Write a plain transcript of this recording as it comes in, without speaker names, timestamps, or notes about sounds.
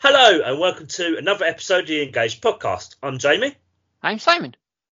Hello and welcome to another episode of the Engaged podcast. I'm Jamie. I'm Simon.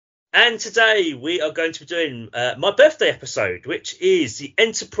 And today we are going to be doing my birthday episode, which is the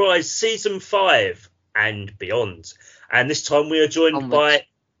Enterprise Season 5 and beyond. And this time we are joined by...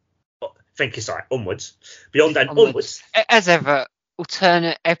 Thank you, sorry. Onwards. Beyond and onwards. As ever,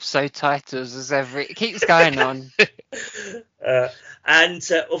 alternate episode titles as ever. It keeps going on. And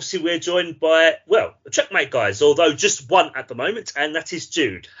obviously we're joined by, the Trekmate guys, although just one at the moment, and that is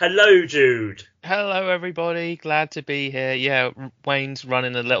Jude. Hello, Jude. Hello, everybody. Glad to be here. Yeah, Wayne's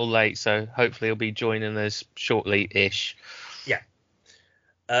running a little late, so hopefully he'll be joining us shortly-ish. Yeah.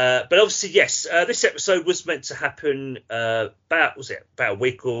 But obviously, yes, this episode was meant to happen about a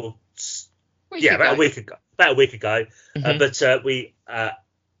week or... about a week ago. Mm-hmm. But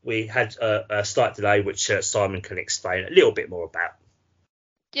we had a slight delay, which Simon can explain a little bit more about.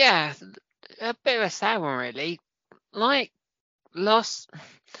 Yeah, a bit of a sad one, really. Like, it's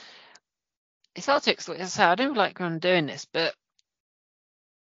hard to explain. I don't like when I'm doing this, but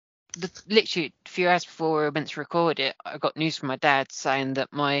literally a few hours before we were meant to record it, I got news from my dad saying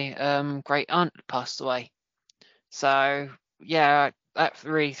that my great aunt had passed away. So, yeah, that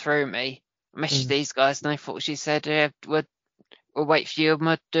really threw me. I messaged these guys and I thought she said, we'll wait for you and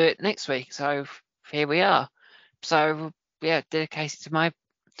we'll do it next week. So here we are. So, yeah, dedicated to my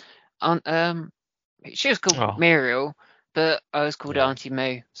aunt. She was called Muriel, but I was called Aunty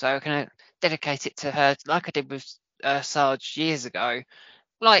Moo. So I kind of dedicate it to her like I did with Sarge years ago.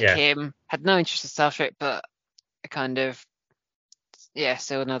 Him, had no interest in Star Trek, but I kind of,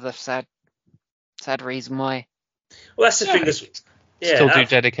 still another sad reason why. Well, that's the thing. Still do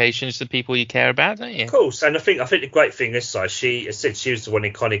dedications to people you care about, don't you? Of course, and I think the great thing is, she said she was the one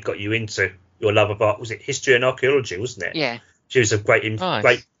who kind of got you into your love of art. Was it history and archaeology, wasn't it? Yeah. She was a great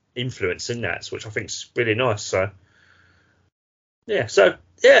influence in that, which I think is really nice. So, I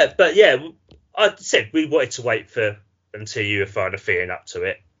said we wanted to wait until you were kind of feeling up to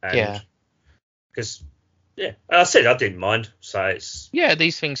it. And, because, I said I didn't mind. So it's... Yeah,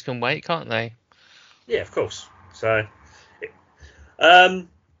 these things can wait, can't they? Yeah, of course. So...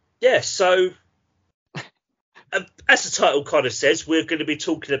 so as the title kind of says, we're going to be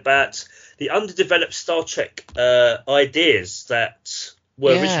talking about the underdeveloped Star Trek ideas that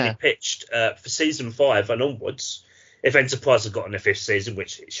were originally pitched for season 5 and onwards. If Enterprise had gotten a 5th season,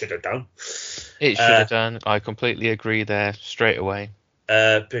 which it should have done. It should have done. I completely agree there straight away.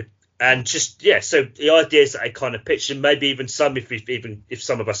 So the ideas that I kind of pitched, and maybe even some, if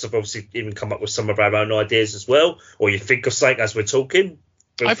some of us have obviously even come up with some of our own ideas as well, or you think of something as we're talking.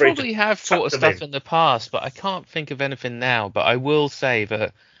 I probably have thought of stuff in the past, but I can't think of anything now. But I will say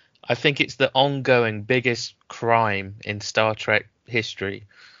that I think it's the ongoing biggest crime in Star Trek history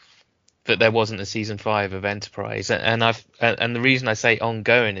that there wasn't a season 5 of Enterprise, and the reason I say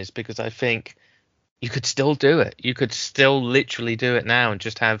ongoing is because I think you could still do it. You could still literally do it now and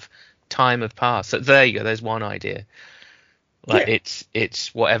just have time have passed. So there you go. There's one idea.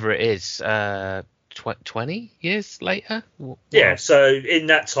 It's whatever it is. 20 years later. Yeah. So in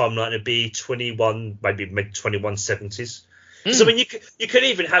that timeline, it'd be 21, maybe mid 2170s. Because I mean, you could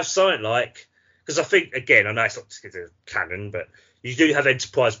even have something like, because I think again, I know it's not the canon, but you do have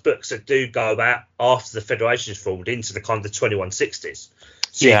Enterprise books that do go about after the Federation is formed into the kind of the 2160s.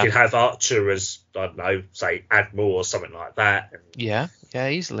 So you can have Archer as, I don't know, say Admiral or something like that. Yeah,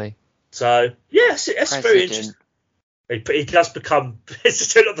 easily. So, yes, that's very interesting. He does become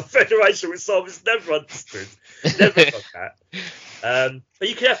President of the Federation, which Simon's never understood. Never got that. But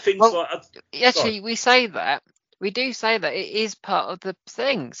you can have things like... Actually, we say that. We do say that it is part of the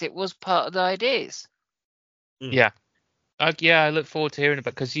things. It was part of the ideas. Yeah. I look forward to hearing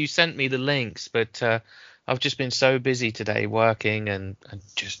about it, because you sent me the links, but I've just been so busy today working and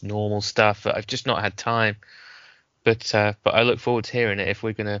just normal stuff that I've just not had time. But I look forward to hearing it if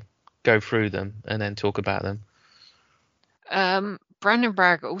we're going to go through them and then talk about them. Brandon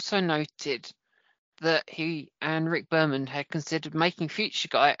Bragg also noted that he and Rick Berman had considered making Future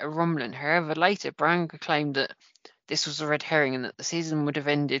Guy a Romulan. However, later Bragg claimed that this was a red herring and that the season would have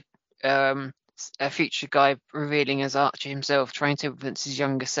ended a Future Guy revealing as Archer himself, trying to influence his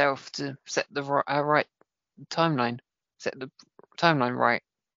younger self to set the right timeline. Set the timeline right.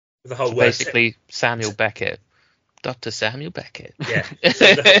 The whole basically Samuel Beckett. Dr. Samuel Beckett. Yeah.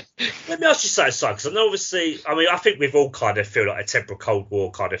 Let me ask you something, Si, because obviously, I think we've all kind of feel like a temporal Cold War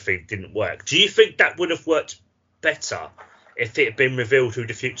kind of thing didn't work. Do you think that would have worked better if it had been revealed who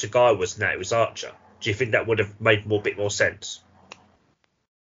the Future Guy was and that it was Archer? Do you think that would have made a bit more sense?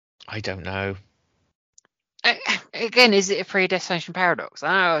 I don't know. Again, is it a predestination paradox?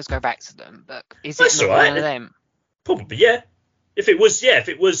 I always go back to them, but is it not one of them? Probably, yeah. If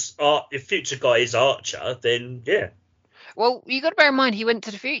Future Guy is Archer, then yeah. Well, you got to bear in mind he went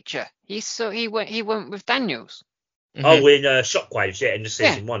to the future. He went with Daniels. Mhm. Oh, in Shockwaves, in the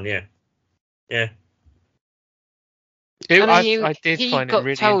season 1, yeah. I did he find it got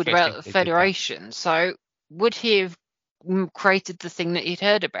really told interesting. about the they did that. Federation, so would he have created the thing that he'd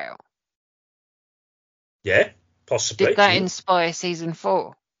heard about? Yeah, possibly. Did that inspire season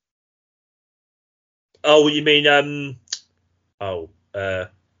 4? Oh, you mean oh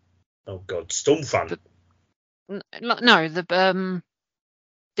god, Stormfront. No, the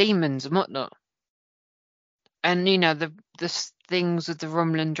demons and whatnot, and the things with the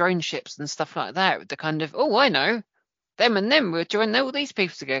Romulan drone ships and stuff like that. With the kind of I know them and them will join all these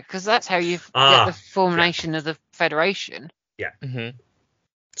people together, because that's how you get the formation of the Federation. Yeah. Mhm.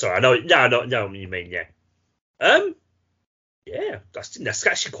 Sorry, I know. No, what you mean. Yeah. Yeah, that's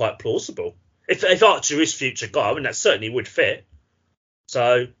actually quite plausible. If Archer is Future Guy, I mean that certainly would fit.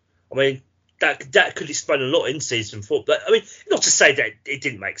 So I mean that could explain a lot in season 4. But I mean, not to say that it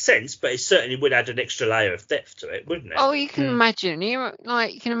didn't make sense, but it certainly would add an extra layer of depth to it, wouldn't it? Oh, you can imagine. You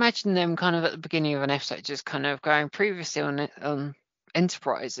can imagine them kind of at the beginning of an episode, just kind of going previously on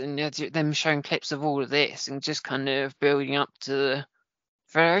Enterprise, and them showing clips of all of this, and just kind of building up to the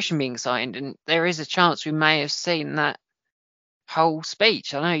Federation being signed. And there is a chance we may have seen that whole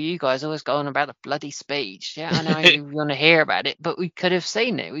speech. I know you guys always go on about the bloody speech. Yeah, I know you want to hear about it, but we could have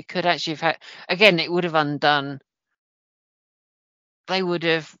seen it. We could actually have had. Again, it would have undone. They would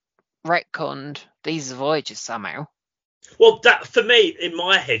have retconned these Voyagers somehow. Well, that for me, in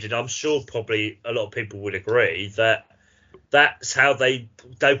my head, and I'm sure probably a lot of people would agree, that's how they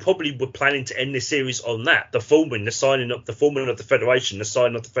probably were planning to end the series on that. The forming of the Federation, the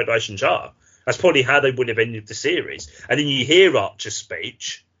signing of the Federation Charter. That's probably how they would have ended the series. And then you hear Archer's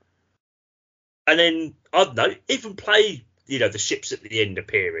speech, and then I don't know, even play the ships at the end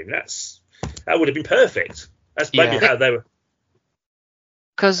appearing. That would have been perfect. That's maybe how they were.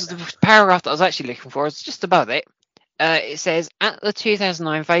 Because the paragraph that I was actually looking for is just above it. It says, at the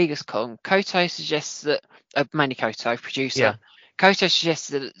 2009 Vegas Con, Koto suggests that, Manny Koto, producer, Koto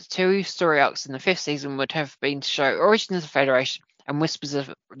suggested that the 2 story arcs in the 5th season would have been to show origins of the Federation and whispers of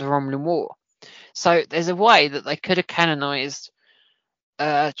the Romulan War. So there's a way that they could have canonized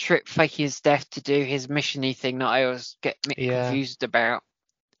Trip faking his death to do his mission-y thing that I always get confused about.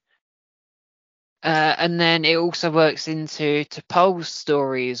 And then it also works into T'Pol's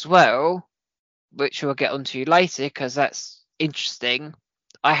story as well, which we'll get onto later because that's interesting.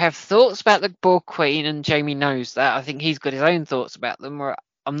 I have thoughts about the Borg Queen, and Jamie knows that. I think he's got his own thoughts about them, where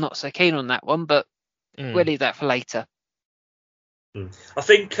I'm not so keen on that one, but we'll leave that for later. I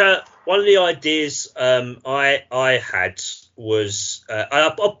think one of the ideas I had was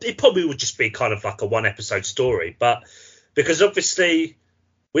it probably would just be kind of like a 1-episode story, but because obviously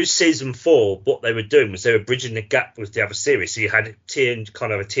with season 4, what they were doing was they were bridging the gap with the other series. So you had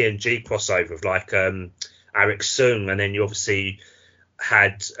kind of a TNG crossover of like Arik Sung, and then you obviously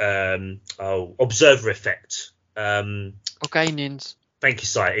had Observer Effect. Organians. Thank you,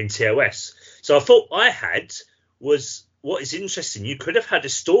 Sai, in TOS. So I thought was what is interesting. You could have had a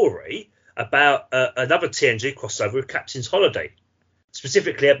story about another TNG crossover with Captain's Holiday,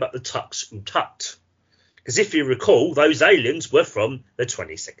 specifically about the Tux and Tut. Because if you recall, those aliens were from the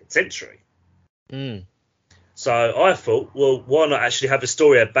 22nd century. So I thought, well, why not actually have a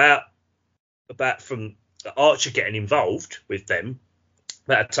story about from Archer getting involved with them,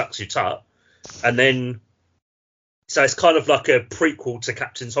 about Tux Tut, and then so it's kind of like a prequel to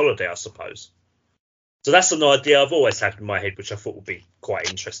Captain's Holiday, I suppose. So that's an idea I've always had in my head, which I thought would be quite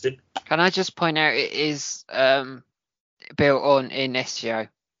interesting. Can I just point out it is built on in SGO?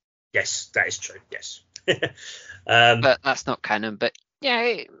 Yes, that is true. Yes. But that's not canon. But yeah,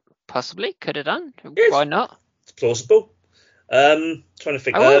 it possibly could have done. Why not? It's plausible. Trying to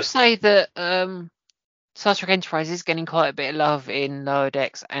think. I will say that Star Trek Enterprise is getting quite a bit of love in Lower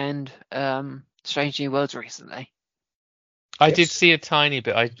Decks and Strange New Worlds recently. I did see a tiny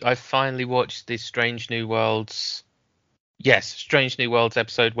bit. I finally watched the Strange New Worlds. Yes, Strange New Worlds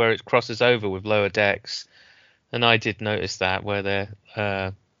episode where it crosses over with Lower Decks, and I did notice that where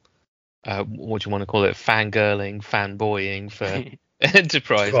they're what do you want to call it? Fangirling, fanboying for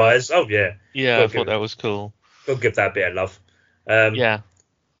Enterprise. Oh yeah. Yeah, I thought that was cool. We'll give that a bit of love. Yeah.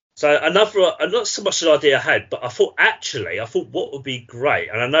 So not so much an idea I had, but I thought what would be great,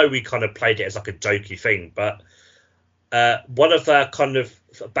 and I know we kind of played it as like a jokey thing, but one of the kind of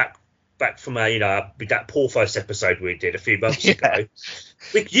back from that Porthos episode we did a few months ago, I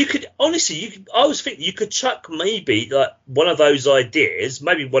was thinking you could chuck maybe like one of those ideas,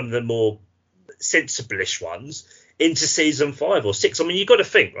 maybe one of the more sensible-ish ones, into season 5 or 6. I mean, you've got to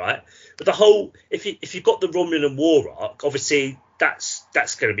think, right? But the whole, if you've got the Romulan War arc, obviously that's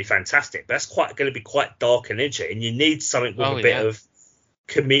going to be fantastic. But that's going to be quite dark and edgy, and you need something with a bit of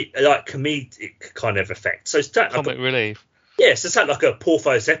comedic kind of effect. So it's comic relief. Yes, it's like a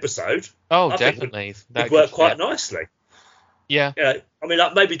Porthos episode. Oh, definitely. That would work quite nicely. Yeah. You know, I mean,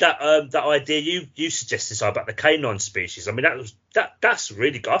 like maybe that idea you suggested so about the canine species. I mean, that's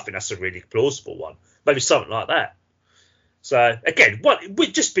really good. I think that's a really plausible one. Maybe something like that. So again, it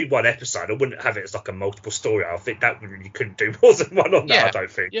would just be one episode. I wouldn't have it as like a multiple story. I think that you couldn't do more than one on that. I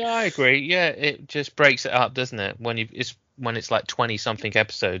don't think. Yeah, I agree. Yeah, it just breaks it up, doesn't it? When it's like 20 something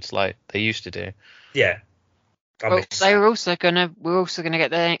episodes, like they used to do. Yeah. We're also gonna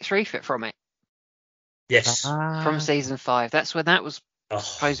get the next refit from it. Yes. From season 5. That's when that was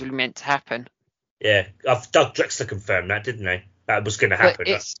supposedly meant to happen. Yeah, Doug Drexler confirmed that, didn't he? That was going to happen.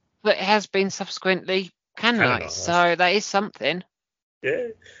 But it has been subsequently canonised, so that is something. Yeah.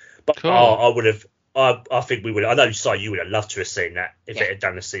 But cool. I think we would. I know you would have loved to have seen that if it had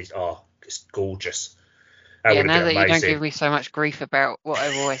done a season. Oh, it's gorgeous. Now that you don't give me so much grief about what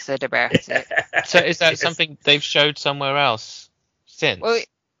I've always said about it. So is that something they've showed somewhere else since? Well,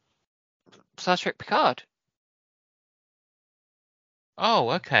 Star Trek Picard. Oh,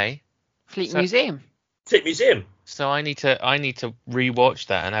 okay. Fleet Museum. So I need to rewatch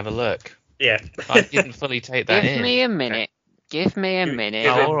that and have a look. Yeah. I didn't fully take that in. Give me a minute.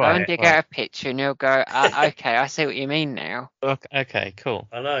 All right. Go and dig out a picture and you'll go, okay, I see what you mean now. Okay, cool.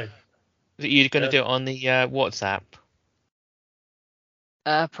 I know. You're going to do it on the WhatsApp?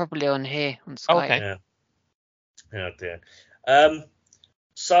 Probably on here, on Skype. Okay. Yeah. Oh, dear.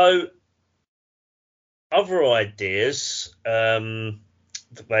 So, other ideas that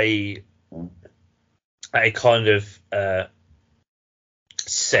they kind of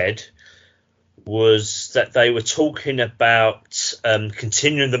said was that they were talking about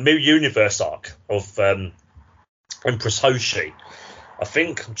continuing the Moo universe arc of Empress Hoshi. I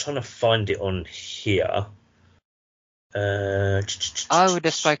think I'm trying to find it on here. I would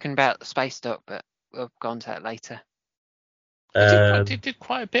have spoken about the space dock, but we'll go on to that later. They did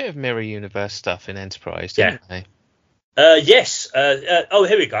quite a bit of mirror universe stuff in Enterprise, didn't they? Yes. Oh,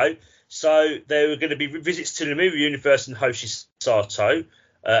 here we go. So there were going to be visits to the Moo universe and Hoshi Sato.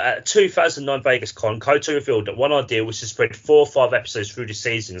 At 2009 Vegas Con, Koto revealed that one idea was to spread 4 or 5 episodes through the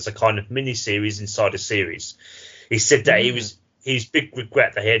season as a kind of mini-series inside a series. He said that his big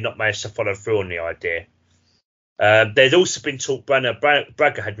regret that he had not managed to follow through on the idea. There'd also been talk,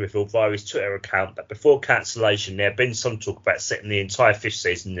 Braga had revealed via his Twitter account that before cancellation there had been some talk about setting the entire 5th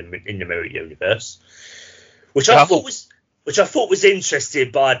season in the Mirror Universe, which I thought was interesting,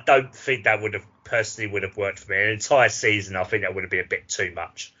 but I don't think that would have worked for me. An entire season, I think that would have been a bit too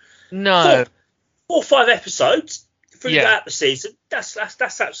much. No. 4 or 5 episodes throughout the season, that's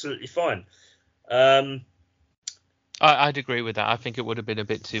absolutely fine. I'd agree with that. I think it would have been a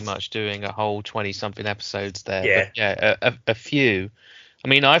bit too much doing a whole 20-something episodes there. Yeah. But yeah, a few. I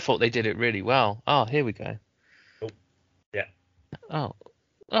mean, I thought they did it really well. Oh, here we go. Oh, yeah. Oh.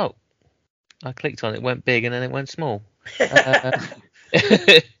 I clicked on it, went big, and then it went small.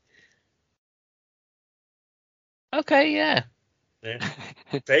 Okay, yeah. So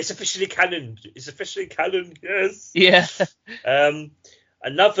it's officially canon. Yes. Yeah.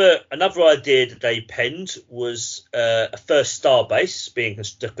 Another idea that they penned was a first starbase, being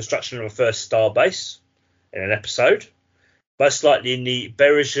the construction of a first starbase in an episode, most likely in the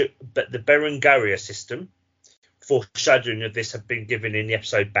Berengaria system. Foreshadowing of this had been given in the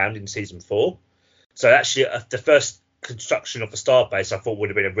episode Bound in season 4. So actually, the first construction of a starbase I thought would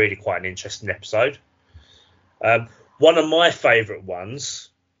have been really quite an interesting episode. One of my favourite ones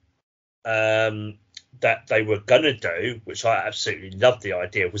that they were going to do, which I absolutely loved the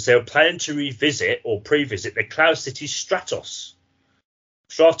idea, was they were planning to revisit or pre-visit the Cloud City Stratos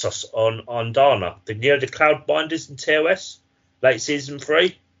on Andana, the Cloud Binders in TOS, late season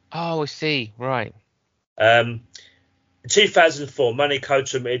 3. Oh, I see. Right. In 2004, Manny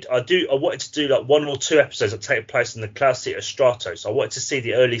Koto made. I wanted to do like 1 or 2 episodes that take place in the Cloud City of Stratos. I wanted to see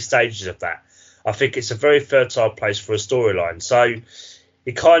the early stages of that. I think it's a very fertile place for a storyline. So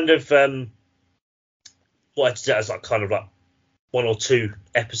he kind of wanted to do it as like 1 or 2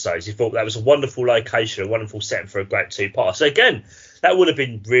 episodes. He thought that was a wonderful location, a wonderful setting for a great 2-part. So again, that would have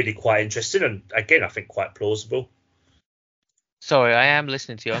been really quite interesting, and again, I think quite plausible. Sorry, I am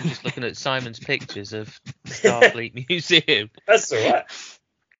listening to you. I'm just looking at Simon's pictures of Starfleet Museum. That's all right.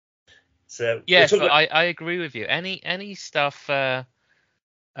 So yes, but I agree with you. Any stuff, I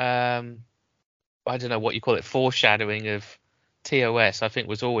don't know what you call it, foreshadowing of TOS, I think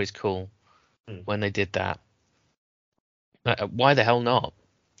was always cool when they did that. Why the hell not?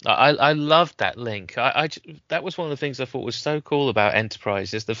 I loved that link. That was one of the things I thought was so cool about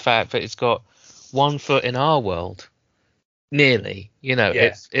Enterprise, is the fact that it's got one foot in our world, nearly.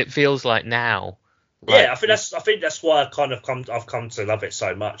 It feels like now. Yeah, I think that's why I've come to love it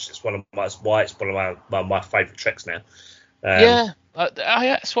so much. It's why it's one of my favourite Treks now.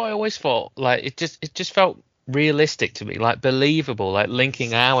 That's what I always thought. Like it just felt realistic to me, like believable, like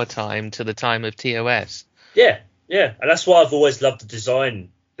linking our time to the time of TOS. Yeah, and that's why I've always loved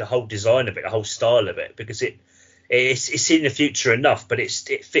the whole design of it, the whole style of it, because it's in the future enough, but it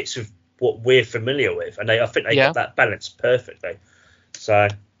fits with what we're familiar with, and I think they got that balance perfectly. So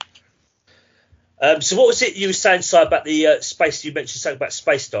what was it you were saying, Si, about the space? You mentioned something about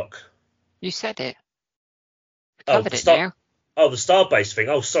space dock. You said it. Covered it now. Oh, the Starbase thing.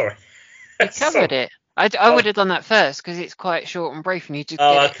 Oh, sorry. You covered it. I would have done that first because it's quite short and brief, and you just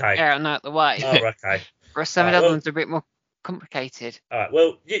get it out and out the way. Oh, okay. Whereas some of the other ones are a bit more complicated. All right.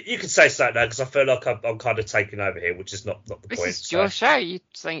 Well, you can say something now, because I feel like I'm kind of taking over here, which is not the point. This is your show. You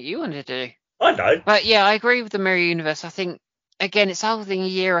something you want to do. I know. But yeah, I agree with the Mirror Universe. I think again, it's holding a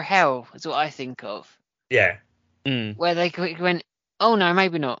year of hell is what I think of. Yeah. Where they went, oh no,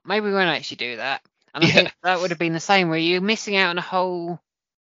 maybe not. Maybe we won't actually do that. And I think that would have been the same, where you're missing out on a whole.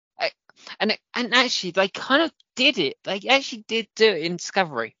 And actually, they kind of did it. They actually did do it in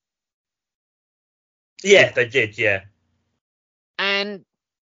Discovery. Yeah, they did. Yeah. And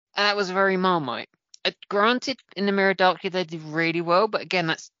that was very Marmite. Granted, in the Mirror Darkly they did really well, but again,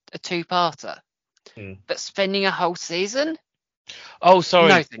 that's a two-parter. But spending a whole season? Oh, sorry.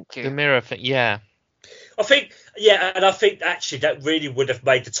 No, thank you. The Mirror thing, yeah. I think actually that really would have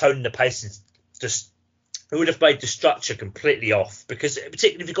made the tone and the pacing just. It would have made the structure completely off, because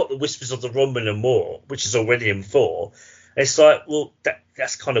particularly if you've got the whispers of the Romulan War, which is already in 4, it's like, well,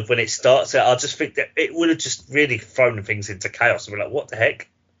 that's kind of when it starts. I just think that it would have just really thrown things into chaos. And we're like, what the heck?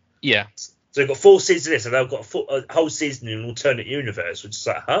 Yeah. So they've got 4 seasons of this, and they've got a whole season in an alternate universe, which is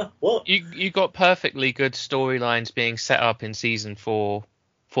like, huh? What? You got perfectly good storylines being set up in season 4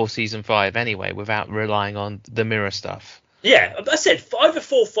 for season 5 anyway, without relying on the Mirror stuff. Yeah, I said over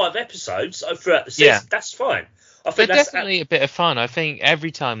 4 or 5 episodes throughout the season. That's fine. I think that's definitely a bit of fun. I think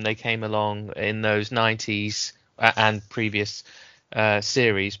every time they came along in those 90s and previous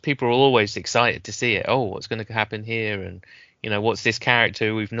series, people are always excited to see it. Oh, what's going to happen here? And, what's this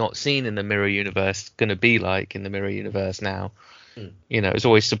character we've not seen in the Mirror Universe going to be like in the Mirror Universe now? It's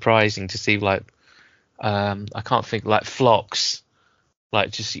always surprising to see, like, I can't think, like Phlox,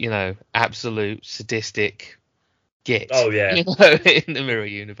 like just, absolute sadistic git. Oh yeah. In the Mirror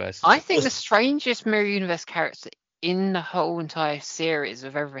Universe. I think the strangest Mirror Universe character in the whole entire series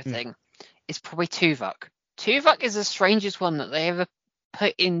of everything is probably Tuvok. Tuvok is the strangest one that they ever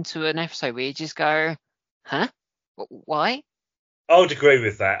put into an episode where you just go, huh? Why? I would agree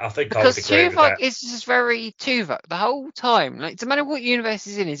with that. I think because I would agree with that. Tuvok is just very Tuvok the whole time. Like, no matter what universe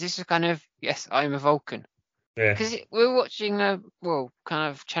he's in, is this just kind of, yes, I'm a Vulcan. Yeah. Because we're watching kind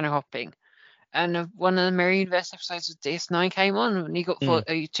of channel hopping. And one of the Mirror Universe episodes of DS9 came on, and you got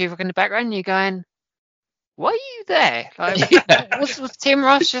Tuvok in the background, and you're going, why are you there? Like, was Tim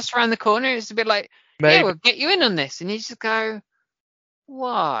Ross just around the corner? It's a bit like, yeah, we'll get you in on this. And you just go,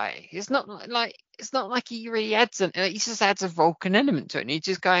 why? It's not like he really adds he just adds a Vulcan element to it, and you're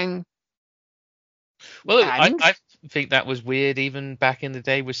just going, well, I think that was weird even back in the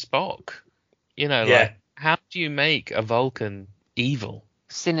day with Spock. Like, how do you make a Vulcan evil?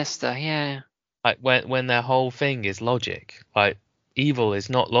 Sinister, yeah. Like when their whole thing is logic, like evil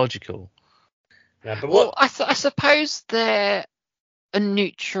is not logical. Yeah, but what? Well, I suppose they're a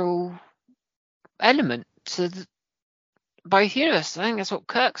neutral element to both universes. I think that's what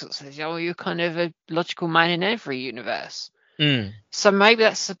Kirk sort of says. Oh, you're kind of a logical man in every universe. So maybe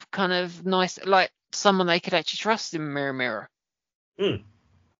that's a kind of nice, like someone they could actually trust in Mirror.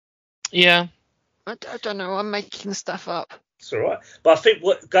 Yeah. I don't know. I'm making stuff up. It's all right. But I think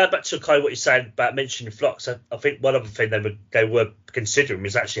going back to kind of what you're saying about mentioning Phlox, I think one other thing they were considering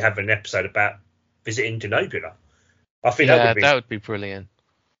was actually having an episode about visiting Denobula. I think that would be brilliant.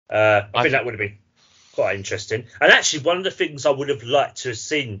 I think that would have been quite interesting. And actually, one of the things I would have liked to have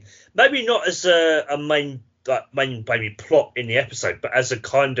seen, maybe not as a main maybe plot in the episode, but as a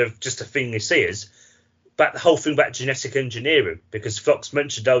kind of just a thing you see, is about the whole thing about genetic engineering, because Phlox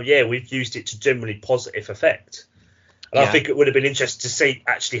mentioned, oh yeah, we've used it to generally positive effect. And I think it would have been interesting to see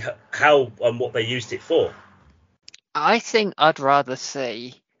actually how and what they used it for. I think I'd rather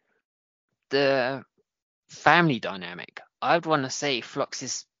see the family dynamic. I'd want to see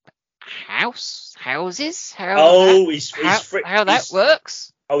Phlox's houses, how that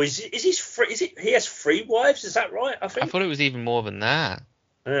works. Oh, is he free? He has 3 wives? Is that right? I I think. thought it was even more than that.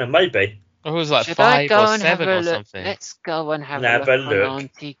 Maybe. I thought it was like Should I 5 go or and have 7 a or look? something. Let's go and have Have a a look look. on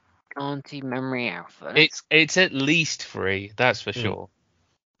Aunty Memory Alpha. It's at least 3, that's for sure.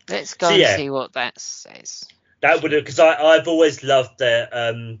 Let's go So, and yeah. see what that says. That would have, because I've always loved the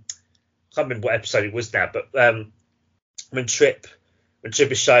I can't remember what episode it was now, but when Trip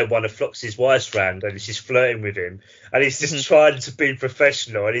is showing one of Flox's wives round and she's flirting with him and he's just trying to be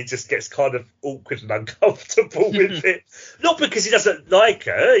professional and he just gets kind of awkward and uncomfortable with it. Not because he doesn't like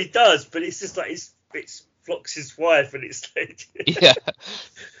her, he does, but it's just like it's Flox's wife and it's like Yeah.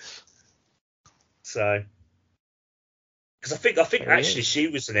 So, because I think actually she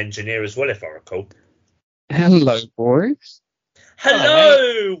was an engineer as well, if I recall. Hello, boys.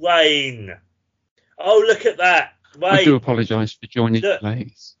 Hello, Wayne. Oh, look at that, Wayne. I do apologise for joining Look.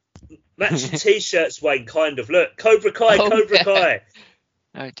 late. Matching t-shirts, Wayne. Kind of. Look, Cobra Kai, Oh, Cobra yeah. Kai.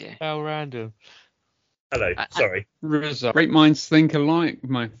 Oh dear. How random. Hello, sorry. Result. Great minds think alike,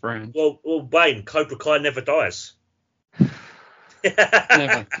 my friend. Well, Wayne, Cobra Kai never dies.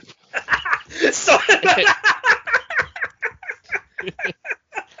 Never. Sorry.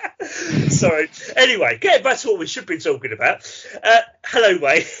 Sorry. Anyway, getting back to what we should be talking about. Hello,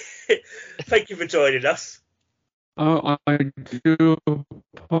 Wayne. Thank you for joining us. Oh, I do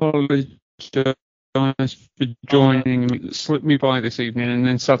apologise for joining. It slipped me by this evening, and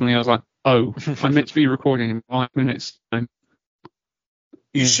then suddenly I was like, oh, I meant to be recording in 5 minutes time.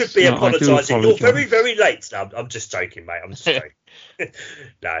 You Yes, should be no, I do apologising. You're very, apologise. very late. No, I'm just joking, mate. I'm just joking.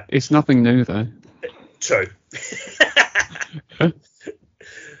 No, It's nothing new, though. true.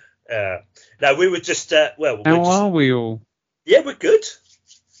 No, we were just well. How are we all? Yeah, we're good.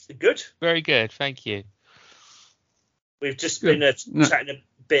 We're good. Very good, thank you. We've just Good. been No. chatting a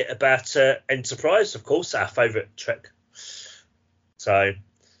bit about Enterprise, of course, our favourite Trek. So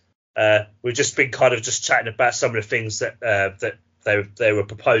we've just been kind of just chatting about some of the things that that they were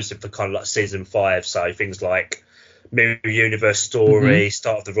proposing for kind of like season 5. So things like Mirror Universe story,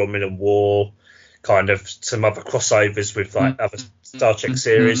 start of the Romulan War, kind of some other crossovers with like other Star Trek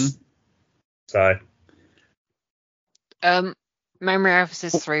series. So Memory Alpha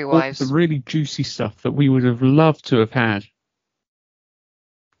says 3 All wives. the really juicy stuff that we would have loved to have had.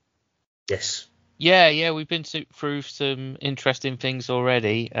 yes. Yeah, we've been through some interesting things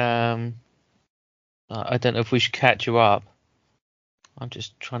already. I don't know if we should catch you up. I'm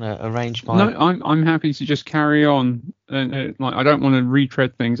just trying to arrange my... No, I'm happy to just carry on. Like, I don't want to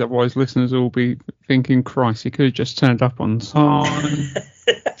retread things, otherwise listeners will be thinking, Christ, he could have just turned up on time.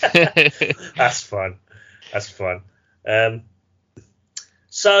 That's fun. That's fun.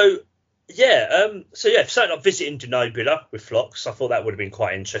 So something like visiting Denobula with Phlox. I thought that would have been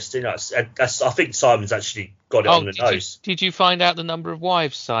quite interesting. I think Simon's actually got it on the nose. Did you find out the number of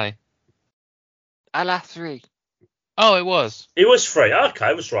wives, Si? Allah 3. Oh, it was. It was 3. Okay,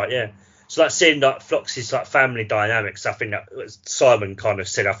 I was right. Yeah. So like seeing like Phlox's like family dynamics. I think that was Simon kind of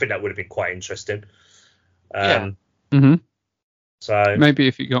said. I think that would have been quite interesting. Yeah. So Maybe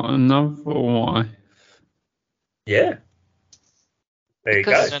if you got another wife. yeah. There you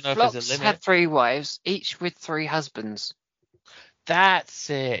Because go. I don't know if there's a Phlox limit. had 3 wives, each with 3 husbands. That's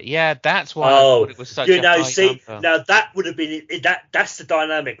it. Yeah, that's why I thought it was such a high number. Now that would have been that's the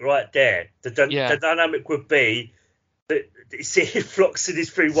dynamic right there. The dynamic would be that see Phlox and his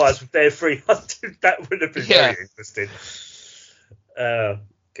 3 wives with their 3 husbands. That would have been very interesting.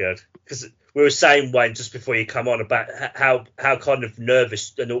 Good, because we were saying, Wayne, just before you come on, about how kind of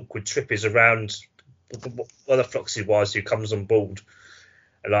nervous and awkward Trip is around one of Phlox's wives who comes on board.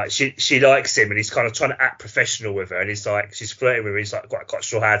 And like she likes him, and he's kind of trying to act professional with her, and he's like she's flirting with him. He's like quite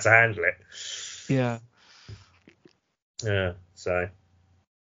sure how to handle it. Yeah. Yeah. So.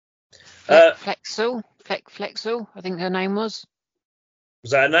 Flexel, I think her name was. Was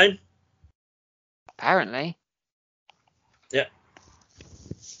that her name? Apparently. Yeah.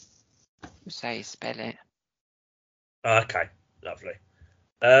 That's how you spell it. Okay. Lovely.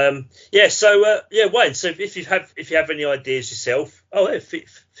 Wayne. So if you have any ideas yourself,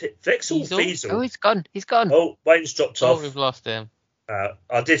 Flexel Feasel. Oh, he's gone. Oh, Wayne's dropped Oh, off. we've lost him.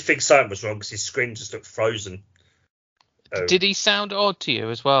 I did think something was wrong because his screen just looked frozen. Oh. Did he sound odd to you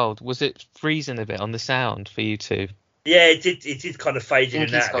as well? Was it freezing a bit on the sound for you two? Yeah, it did. It did kind of fade in I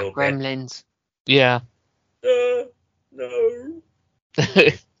think and he's out a little got gremlins. Yeah. bit. No.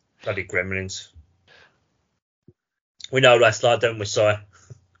 Bloody gremlins. We know that's like, don't we, Si?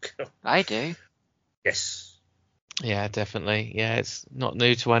 I do. Yes. Yeah, definitely. Yeah, it's not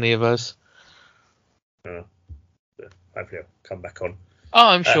new to any of us. Hopefully I'll come back on. Oh,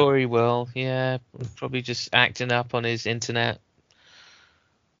 I'm sure he will. Yeah, probably just acting up on his internet.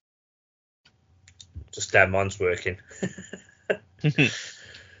 just glad mine's working.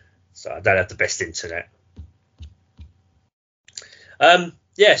 So I don't have the best internet.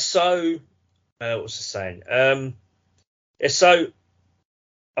 Yeah, so what was I saying? Yeah, so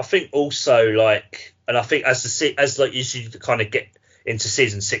I think also like, and I think as like you kind of get into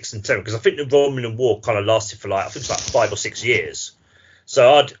season 6 and 7, because I think the Romulan War kind of lasted for like, I think it's like 5 or 6 years.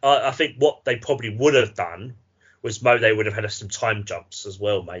 So I think what they probably would have done was they would have had some time jumps as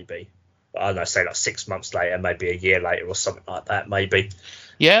well, maybe. I don't know, say like 6 months later, maybe a year later or something like that, maybe.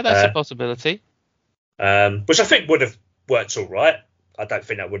 Yeah, that's a possibility. Which I think would have worked all right. I don't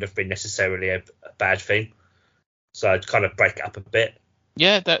think that would have been necessarily a bad thing. So I'd kind of break it up a bit.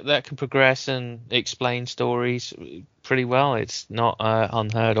 Yeah, that can progress and explain stories pretty well. It's not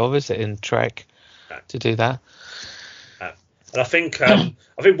unheard of, is it, in Trek to do that? And I think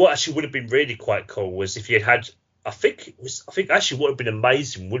what actually would have been really quite cool was if you had. I think actually what would have been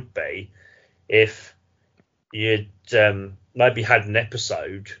amazing would be if you'd maybe had an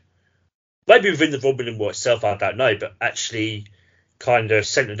episode, maybe within the Romulan War itself, I don't know, but actually kind of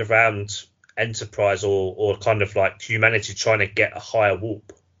centered around Enterprise or kind of like humanity trying to get a higher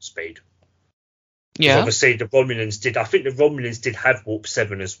warp speed. Yeah. Obviously the Romulans did. I think the Romulans did have warp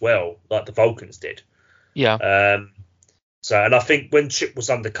 7 as well, like the Vulcans did. Yeah. So, and I think when Chip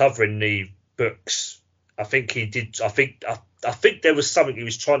was undercover in the books, I think he did. I think there was something he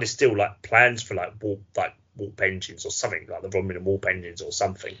was trying to steal, like plans for like warp engines or something, like the Romulan warp engines or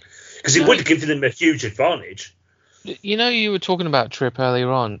something, because it would have given them a huge advantage. You know, you were talking about Trip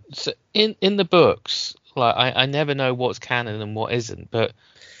earlier on. So in the books, like I never know what's canon and what isn't. But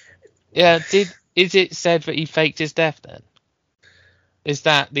yeah, is it said that he faked his death then? Is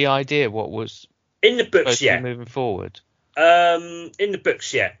that the idea? What was in the books? Yeah, moving forward. In the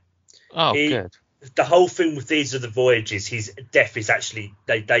books, yeah. Oh, good. The whole thing with These Are the Voyages, his death is actually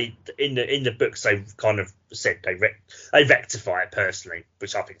they in the books they kind of said they rectify it personally,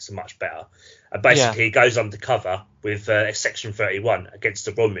 which I think is much better. And basically, he goes undercover with Section 31 against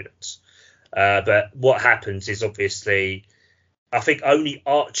the Romulans. But what happens is obviously, I think only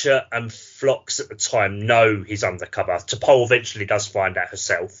Archer and Phlox at the time know he's undercover. T'Pol eventually does find out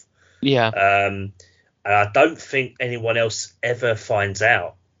herself. Yeah. And I don't think anyone else ever finds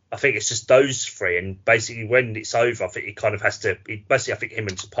out. I think it's just those three, and basically when it's over, I think he kind of has to. I think him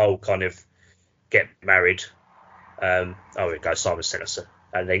and T'Pol kind of get married. Here we go. Simon sent us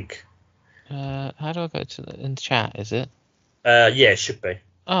a link. How do I go to in the chat? Is it? Yeah, it should be.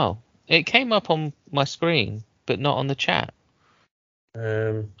 Oh, it came up on my screen, but not on the chat.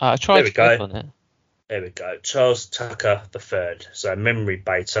 I tried to click on it. There we go. Charles Tucker III. So memory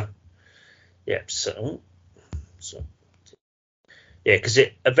beta. Yep. Yeah, because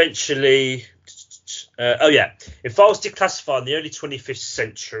it eventually. In files declassified in the early 25th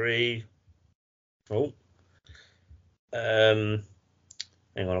century. Hang on,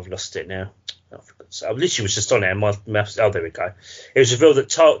 I've lost it now. I literally was just on it. And my maps. Oh, there we go. It was revealed that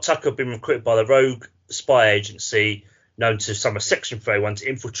Tucker had been recruited by the rogue spy agency known to some of Section 31 to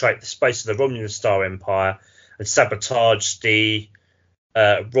infiltrate the space of the Romulan Star Empire and sabotage the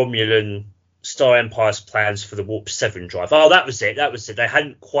Romulan Star Empire's plans for the Warp 7 drive. Oh, that was it. They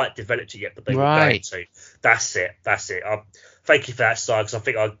hadn't quite developed it yet, but they were going to. That's it. Thank you for that, Si, because I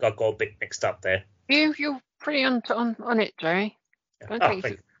think I got a bit mixed up there. You're pretty on it, Jerry. Don't take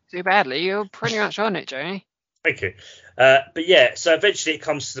it too badly. You're pretty much on it, Jerry. Thank you. But yeah, so eventually it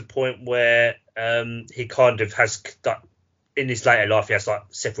comes to the point where he kind of has, in his later life, he has like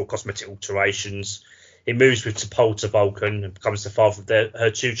several cosmetic alterations. He moves with T'Pol to Vulcan and becomes the father of her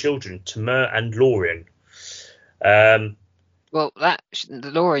 2 children, Tamur and Lorian. Well,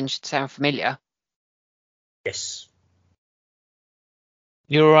 the Lorian should sound familiar. Yes.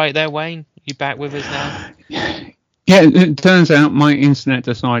 You all right there, Wayne? You back with us now? Yeah, it turns out my internet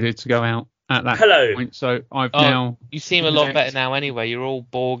decided to go out at that point, so I've now... You seem a lot better now anyway. You're all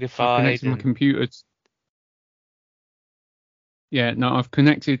Borgified. I've connected my computer. Yeah, no, I've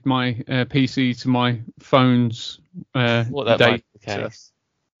connected my PC to my phone's data. Might be the case.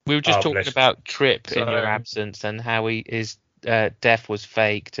 We were just talking about Trip in your absence and how his death was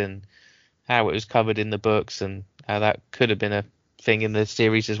faked and how it was covered in the books and how that could have been a thing in the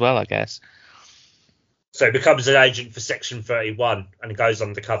series as well, I guess. So he becomes an agent for Section 31 and goes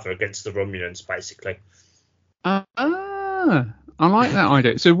undercover against the Romulans, basically. I like that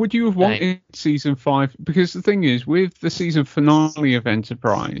idea. So would you have wanted season 5? Because the thing is, with the season finale of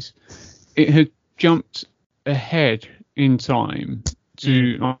Enterprise, it had jumped ahead in time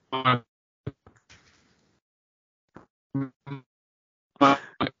to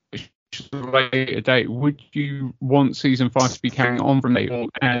a later date, would you want season 5 to be carrying on from there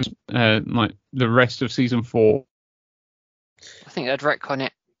as like the rest of season 4? I think I'd retcon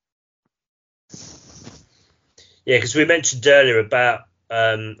it. Yeah, because we mentioned earlier about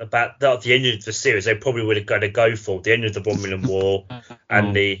the end of the series. They probably would have got to go for the end of the Romulan War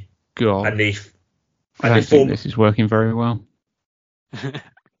and the God. and the. I don't think this is working very well.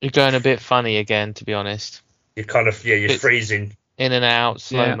 You're going a bit funny again, to be honest. You're kind of you're freezing in and out,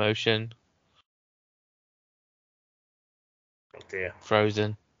 slow motion. Oh dear.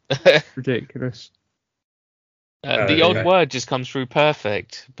 Frozen. Ridiculous. The odd word just comes through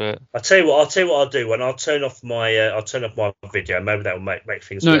perfect, but I'll tell you what I'll do when I'll turn off my video. Maybe that will make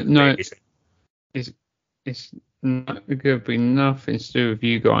things work. No. It's not going to be nothing to do with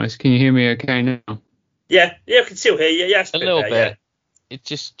you guys. Can you hear me okay now? Yeah, I can still hear you. Yeah, a little bit. Yeah.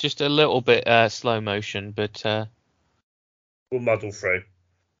 It's just a little bit slow motion, but we'll muddle through.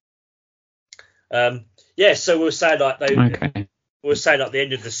 So we'll say like we'll say like the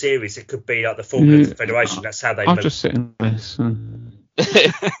end of the series. It could be like the formula of the Federation. That's how they. I'll just sit and listen.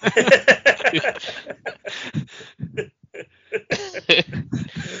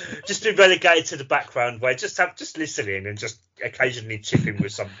 Just be relegated to the background where just listening and just occasionally chipping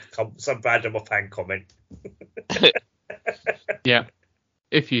with some random offhand comment. Yeah,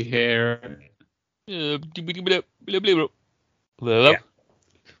 if you hear. Yeah.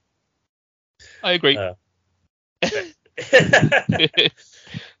 I agree.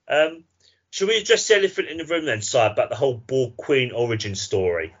 Should we address the elephant in the room then, Si, about the whole Borg Queen origin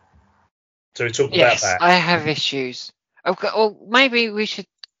story? So we talk about that. Yes, I have issues. Okay, well, maybe we should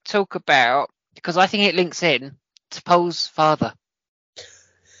talk about, because I think it links in to Paul's father.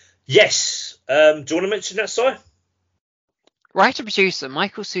 Yes. Do you want to mention that, Si? Writer-producer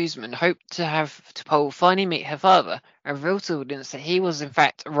Michael Sussman hoped to have T'Pol finally meet her father and reveal to the audience that he was in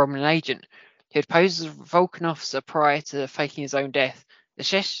fact a Romulan agent who had posed as a Vulcan officer prior to faking his own death. The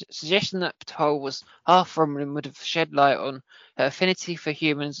suggestion that T'Pol was half Romulan would have shed light on her affinity for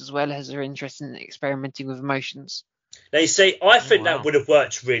humans as well as her interest in experimenting with emotions. Now, you see, I think that would have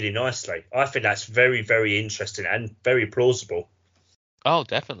worked really nicely. I think that's very, very interesting and very plausible. Oh,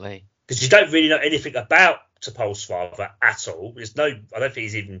 definitely. Because you don't really know anything about T'Pol's father at all. I don't think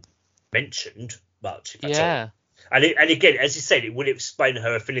he's even mentioned much at all. And again, as you said, it would explain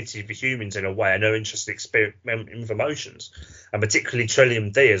her affinity for humans in a way and her interest in experimenting with emotions, and particularly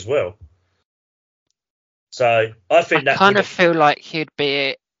Trillium D as well. So I think I kind of feel like he'd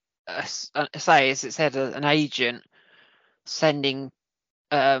be, say, as it said, an agent sending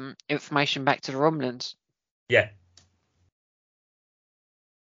information back to the Romulans. Yeah.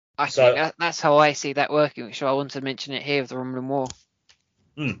 I think that's how I see that working, which I want to mention it here with the Romulan War.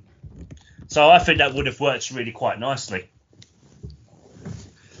 So I think that would have worked really quite nicely.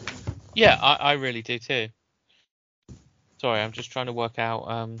 Yeah, I really do too. Sorry, I'm just trying to work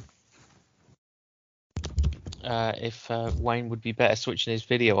out if Wayne would be better switching his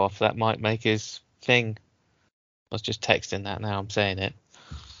video off. That might make his thing. I was just texting that now. I'm saying it.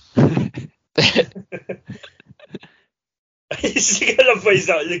 He's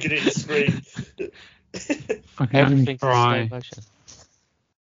not looking at the screen. Everything's in slow motion.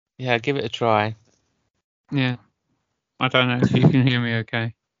 Yeah, give it a try. Yeah. I don't know if you can hear me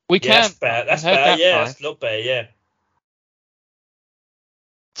okay. We can. That's better. That's a lot better, yeah.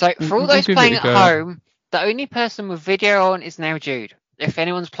 So, for all those playing at home, the only person with video on is now Jude. If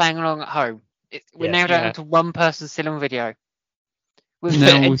anyone's playing along at home, we're now down to one person still on video. With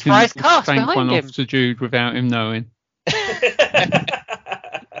the entire cast behind him. Off to Jude without him knowing.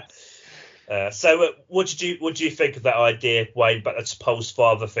 So, what do you think of that idea, Wayne, about the T'Pol's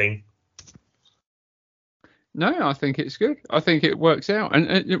father thing? No, I think it's good. I think it works out.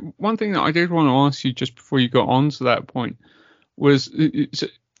 And one thing that I did want to ask you just before you got on to that point was,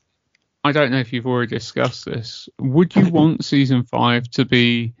 I don't know if you've already discussed this. Would you want season 5 to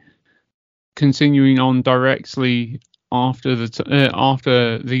be continuing on directly after these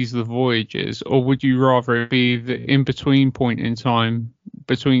are the voyages, or would you rather it be the in-between point in time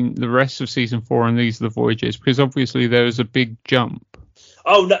between the rest of season 4 and these are the voyages? Because obviously there was a big jump.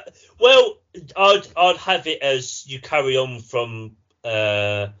 Oh no! Well, I'd have it as you carry on from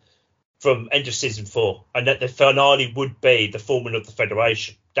end of season 4, and that the finale would be the forming of the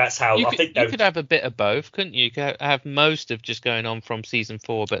Federation. That's how you could have a bit of both, couldn't you? You could have most of just going on from season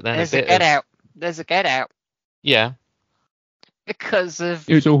 4, but then There's a bit a get out. There's a get out. Yeah. Because of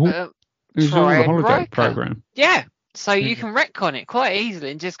it was all the holodeck program. Yeah, so you can retcon it quite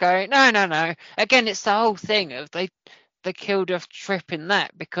easily and just go, no. Again, it's the whole thing of they killed off Trip in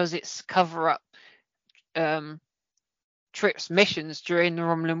that because it's cover up Trip's missions during the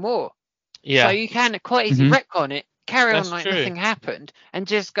Romulan War. Yeah. So you can quite easily retcon it, carry That's on like true. nothing happened, and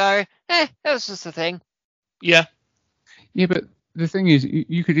just go, that was just a thing. Yeah. Yeah, but the thing is,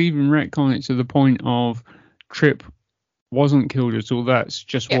 you could even retcon it to the point of Trip wasn't killed at all. That's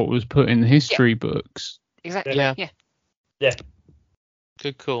just Yeah. what was put in the history books. Exactly. Yeah. Yeah.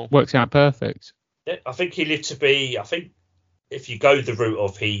 Good call. Works out perfect. Yeah, I think he lived to be. I think if you go the route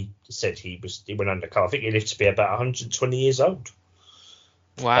of he said he went undercover. I think he lived to be about 120 years old.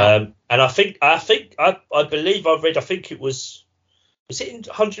 Wow. And I believe I read. I think it was it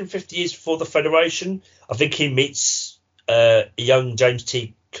 150 years before the Federation. I think he meets young James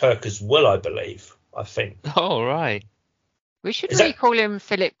T. Kirk as well. I believe. I think. Oh, right. We should Is really that- call him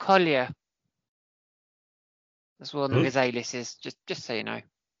Philip Collier. That's one of Hmm? his aliases, just so you know.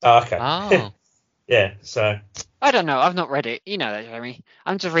 Oh, okay. Oh. Yeah. So. I don't know. I've not read it. You know that, Jeremy.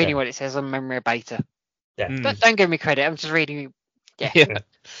 I'm just reading Yeah. what it says on Memory Beta. Yeah. Don't give me credit. I'm just reading. Yeah. Yeah.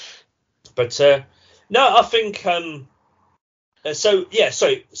 But no, I think so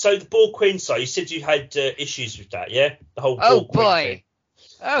the Borg Queen side. You said you had issues with that, yeah? The whole Oh Borg Queen thing. boy.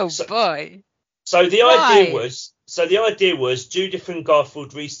 Oh So- boy. So the Why? idea was Judith and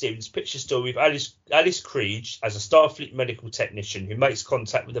Garfield Reese Stevens pitched a story with Alice Creed as a Starfleet medical technician who makes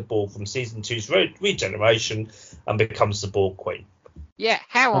contact with the Borg from season 2's regeneration and becomes the Borg Queen. Yeah.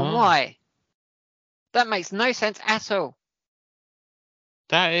 How and Oh. why? That makes no sense at all.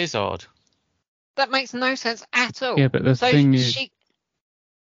 That is odd. That makes no sense at all. Yeah, but the So thing is, she.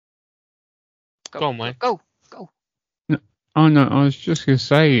 Go on, Wayne. Go. oh no, I was just gonna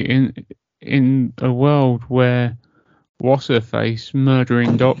say, in a world where what's her face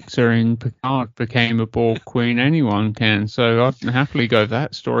murdering Doctor in Picard became a Borg Queen, anyone can. So I'd happily go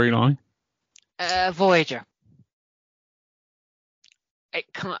that storyline. Voyager.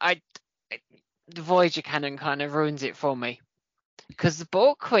 The Voyager canon kind of ruins it for me. Because the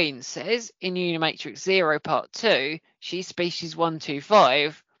Borg Queen says in Unimatrix 0 Part 2, she's species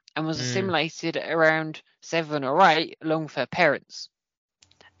 125 and was assimilated at around 7 or 8 along with her parents.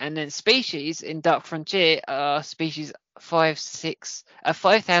 And then species in Dark Frontier are species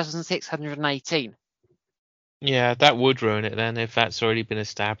 5,618. Yeah, that would ruin it then if that's already been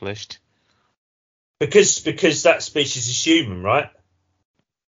established. Because that species is human, right?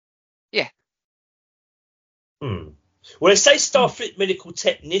 Yeah. Well, it says Starfleet medical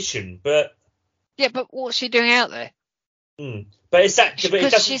technician, but Yeah, but what's she doing out there? but is that but it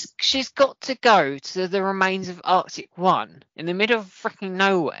Because doesn't she's got to go to the remains of Arctic 1 in the middle of freaking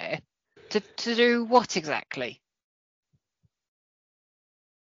nowhere to do what exactly?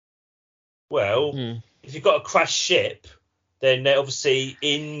 well, if you've got a crashed ship, then they're obviously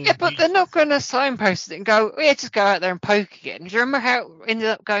in. Yeah, but they're not going to signpost it and go, yeah, just go out there and poke again. Do you remember how it ended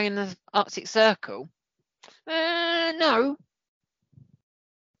up going in the Arctic Circle? No.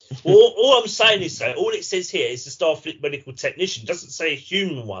 All I'm saying is that all it says here is the Starfleet medical technician. It doesn't say a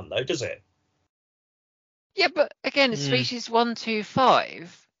human one though, does it? Yeah, but again, it's species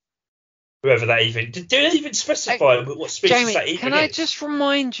 125. Whoever that even do they even specify what species Jamie, that even can is? I just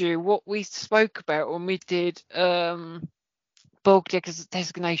remind you what we spoke about when we did Borg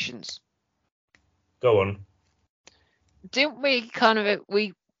designations? Go on. Didn't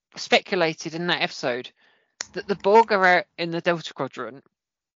we speculated in that episode that the Borg are out in the Delta Quadrant?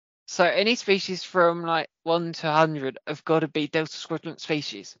 So any species from like 1 to 100 have got to be Delta Quadrant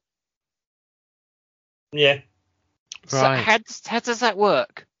species. Yeah. So how does that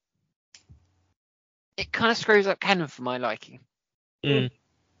work? It kind of screws up canon for my liking. Well,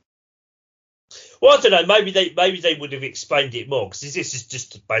 I don't know. Maybe they would have explained it more because this is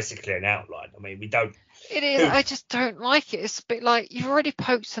just basically an outline. I mean, we don't. It is. I just don't like it. It's a bit like you've already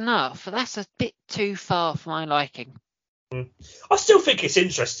poked enough. That's a bit too far for my liking. I still think it's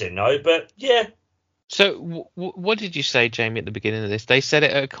interesting though, but yeah. So what did you say, Jamie, at the beginning of this? They said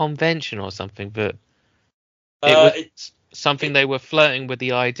it at a convention or something, but it was something they were flirting with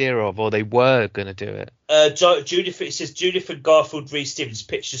the idea of, or they were going to do it. It says Judith and Garfield Reese Stevens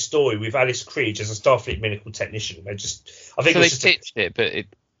pitched a story with Alice Creed as a Starfleet medical technician. They pitched it, but it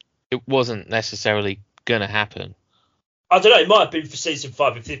wasn't necessarily going to happen. I don't know. It might have been for season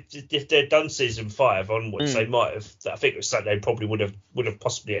 5. If they'd done season 5 onwards, they might have. I think it was something they probably would have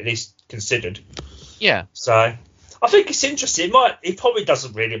possibly at least considered. Yeah. So I think it's interesting. It probably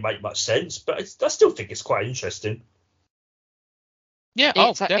doesn't really make much sense, but I still think it's quite interesting. Yeah.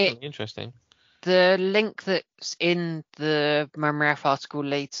 Definitely interesting. The link that's in the Memory article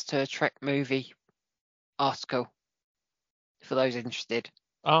leads to a Trek movie article for those interested.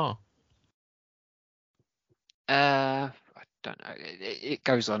 Oh. I don't know. It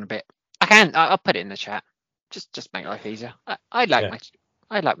goes on a bit. I'll put it in the chat. Just make life easier. I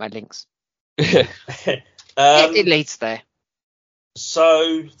like my links. It leads there.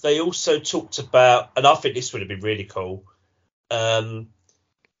 So they also talked about, and I think this would have been really cool. In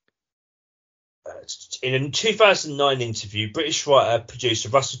a 2009 interview, British writer producer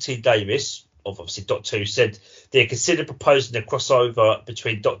Russell T Davies of obviously Doctor Who said they considered proposing a crossover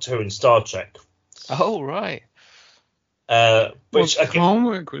between Doctor Who and Star Trek. Oh, right. Which the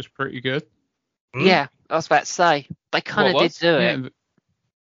comic was pretty good. Yeah, I was about to say they kind of did do it.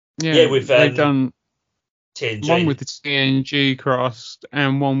 Yeah, with they've done TNG. one with the TNG cast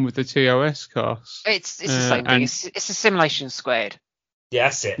and one with the TOS cast. It's the same thing. It's a simulation squared. Yeah,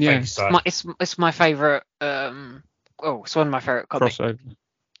 that's it. Yeah. Thank you, sir. It's my favourite. It's one of my favourite comics. Crossover.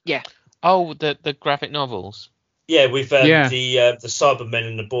 Yeah. Oh, the graphic novels. Yeah, with the Cybermen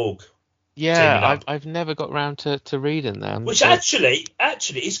and the Borg. Yeah, I've never got round to reading them. Which actually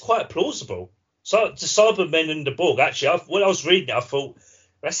is quite plausible. So the Cybermen and the Borg. Actually, when I was reading it, I thought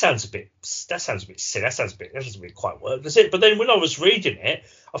that sounds a bit silly. That doesn't really quite work, does it? But then when I was reading it,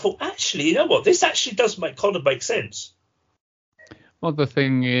 I thought, actually, you know what? This actually does kind of make sense. Well, the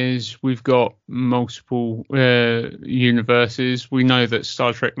thing is, we've got multiple universes. We know that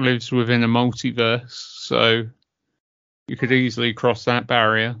Star Trek lives within a multiverse, so you could easily cross that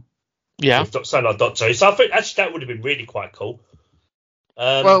barrier. Yeah. So like Doctor Who. So I think actually that would have been really quite cool.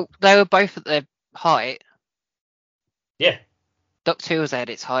 Well, they were both at their height. Yeah. Doctor Who was at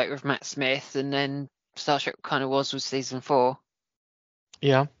its height with Matt Smith, and then Star Trek kind of was with season 4.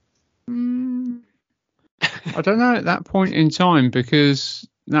 Yeah. I don't know at that point in time, because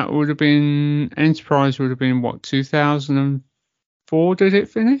that would have been Enterprise would have been what, 2004? Did it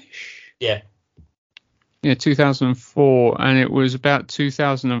finish? Yeah. Yeah, 2004, and it was about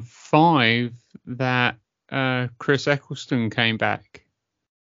 2005 that Chris Eccleston came back.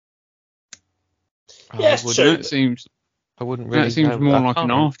 Yeah, true. I wouldn't really. That seems more like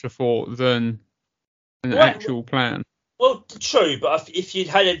an afterthought than an actual plan. Well, true, but if you'd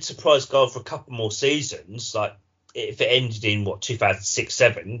had Enterprise go for a couple more seasons, like if it ended in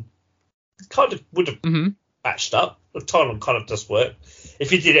 2006-07, kind of would have matched up. The timeline kind of does work.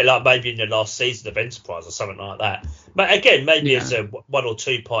 If you did it like maybe in the last season of Enterprise or something like that, but again, maybe as a 1 or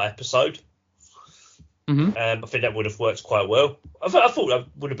 2 part episode. I think that would have worked quite well. I thought that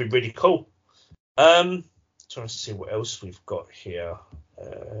would have been really cool. Trying to see what else we've got here.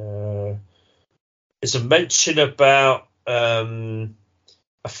 There's a mention about a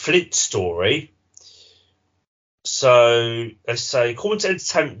Flint story. So they say, according to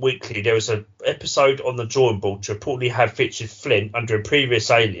Entertainment Weekly, there was an episode on the drawing board to reportedly have featured Flint under a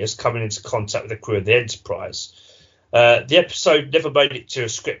previous alias coming into contact with the crew of the Enterprise. The episode never made it to a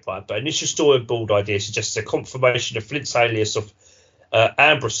scriptwriter, but initial storyboard idea suggests a confirmation of Flint's alias of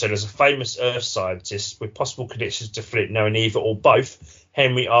Ambrosson as a famous Earth scientist with possible connections to Flint, knowing either or both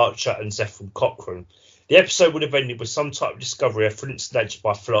Henry Archer and Zephyr Cochrane. The episode would have ended with some type of discovery of Flint's nature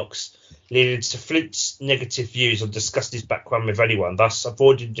by Phlox, leading to Flint's negative views on discussing his background with anyone, thus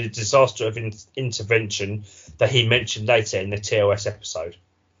avoiding the disaster of intervention that he mentioned later in the TOS episode.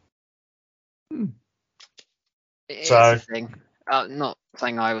 It's a thing. Not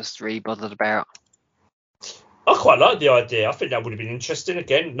something I was really bothered about. I quite like the idea. I think that would have been interesting.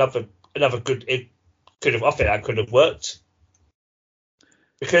 Again, another good. I think that could have worked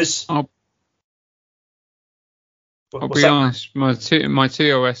because. I'll be honest. My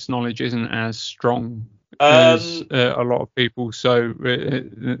TOS knowledge isn't as strong as a lot of people, so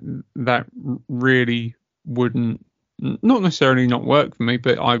that really wouldn't not necessarily not work for me,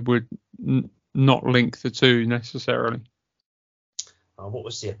 but I would not link the two necessarily. What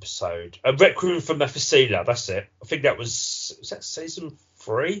was the episode? Requiem for Methuselah. That's it. I think that was that season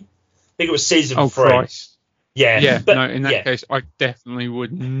 3? I think it was season 3. Christ. Yeah. But, no, in that case, I definitely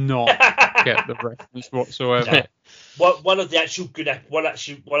would not get the reference whatsoever. No. One of the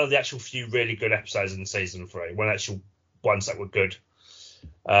actual few really good episodes in season 3. One actual ones that were good.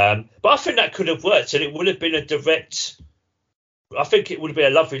 But I think that could have worked, and it would have been a direct. I think it would have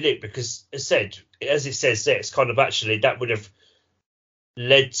been a lovely link because, as it says there, it's kind of actually that would have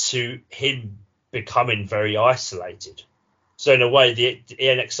led to him becoming very isolated. So in a way, the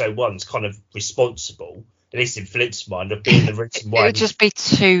NX-01's kind of responsible, at least in Flint's mind, of being the reason why. It would just be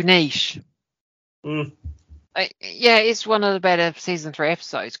too niche. It's one of the better season 3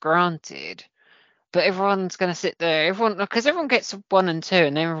 episodes, granted, but everyone's going to sit there. Because everyone gets 1 and 2,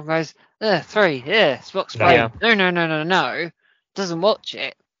 and everyone goes, 3, Spock's brain. No. Doesn't watch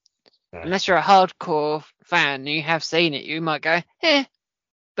it. No. Unless you're a hardcore fan and you have seen it, you might go,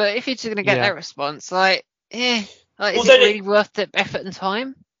 But if you're just going to get that response, is it really worth the effort and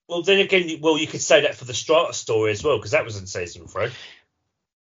time? Well, then again, you could say that for the Strata story as well, because that was in season 3.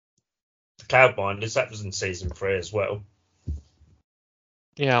 Cloudminders. That was in season 3 as well.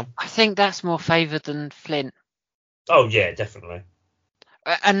 Yeah. I think that's more favoured than Flint. Oh yeah, definitely.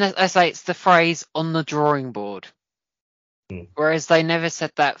 And as I say, it's the phrase on the drawing board. Whereas they never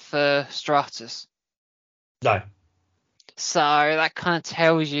said that for Stratus. No. So that kind of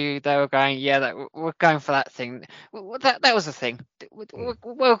tells you they were going, we're going for that thing. That was a thing. We'll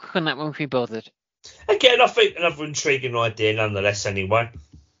work on that when we bothered. Again, I think another intriguing idea nonetheless anyway.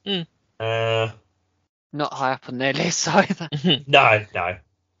 Not high up on their list either. No.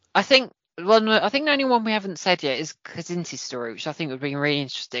 I think the only one we haven't said yet is Kazinti's story, which I think would be really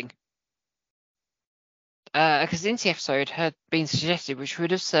interesting. A Kazinti episode had been suggested, which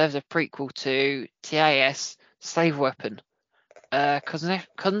would have served a prequel to TAS Slave Weapon.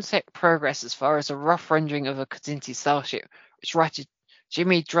 Concept progress as far as a rough rendering of a Kazinti starship, which writer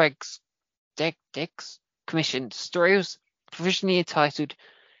Jimmy Deggs commissioned. The story was provisionally entitled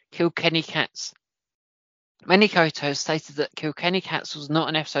Kilkenny Cats. Many Kotos stated that Kilkenny Cats was not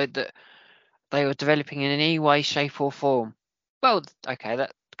an episode that they were developing in any way, shape, or form. Well, okay,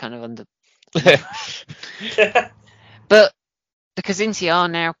 that kind of under. But the Kazinti are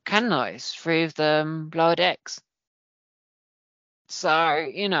now canonised, 3 of them lower decks.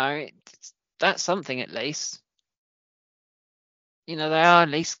 So, that's something at least. They are at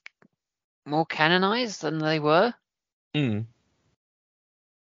least more canonised than they were. Mm.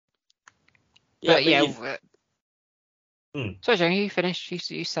 But Sorry, Jamie, you finished.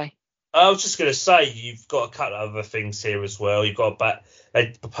 You say. I was just going to say, you've got a couple of other things here as well. You've got they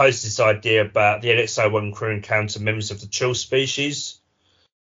proposed this idea about the NX-01 crew encounter members of the chill species.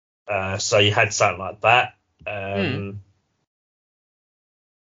 So you had something like that.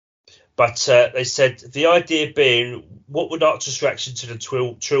 But they said the idea being, what would Archer's reaction to the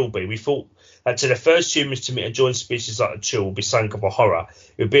chill be? We thought that to the first humans to meet a joined species like the chill would be something of a horror.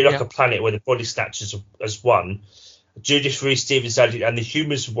 It would be like a planet where the body snatchers as one. Judith Reese Stevens added, and the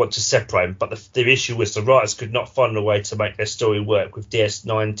humans would want to separate them, but the issue was the writers could not find a way to make their story work with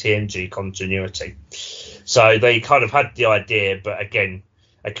DS9 TNG continuity. So they kind of had the idea, but again,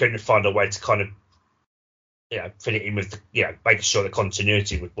 they couldn't find a way to kind of, fit it in with, making sure the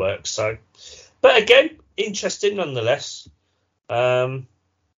continuity would work. So, but again, interesting nonetheless.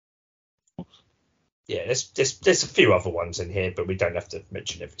 There's a few other ones in here, but we don't have to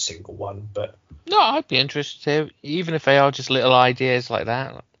mention every single one. But no, I'd be interested to, even if they are just little ideas like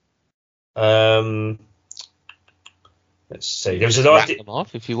that. Let's see. There was an idea. Them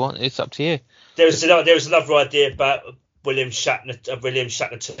off if you want. It's up to you. There was another idea about William Shatner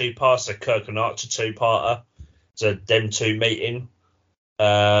 2-parter, Kirk and Archer 2-parter. So them two meeting.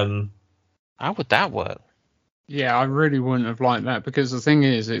 How would that work? Yeah, I really wouldn't have liked that, because the thing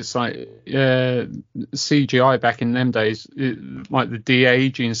is, it's like CGI back in them days, like the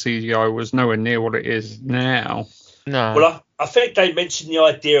de-aging CGI was nowhere near what it is now. No. Well, I think they mentioned the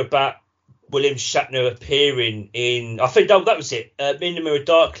idea about William Shatner appearing in, I think that was it, In the Mirror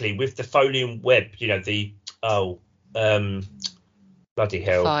Darkly with the Folium web, bloody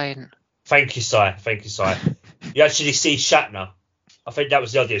hell. Fine. Thank you, Si. You actually see Shatner. I think that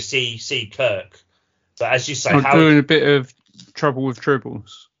was the idea, see Kirk. But as you say, doing a bit of trouble with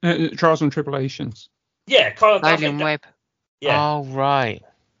tribbles, trials and tribulations. Yeah, kind of. Alien Web. Yeah. Oh, right.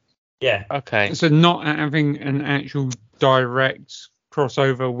 Yeah. Okay. So not having an actual direct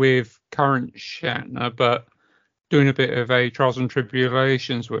crossover with current Shatner, but doing a bit of a trials and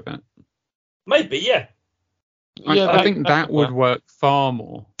tribulations with it. Maybe, yeah. I think that would work far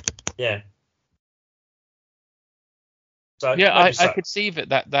more. Yeah. So, yeah, I could see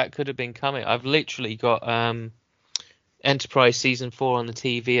that could have been coming. I've literally got Enterprise season 4 on the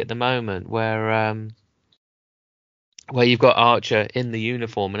TV at the moment, where you've got Archer in the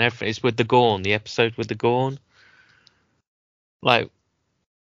uniform and everything. It's with the Gorn, the episode with the Gorn. Like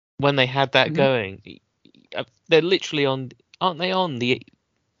when they had that going, they're literally on, aren't they on the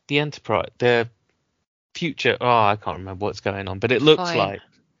Enterprise, the future? Oh, I can't remember what's going on, but it looks like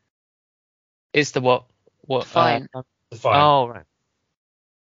it's the what? Fine. Oh, right.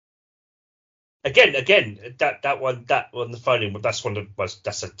 Again, that one, the phone,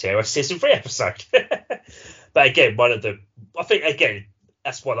 that's a TOS season 3 episode. But again, I think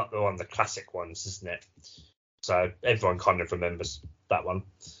that's one of the classic ones, isn't it? So everyone kind of remembers that one.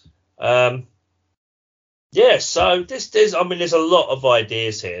 So there's a lot of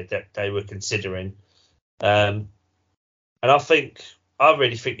ideas here that they were considering, and I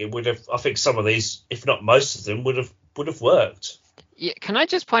really think it would have. I think some of these, if not most of them, would have worked. Yeah, can I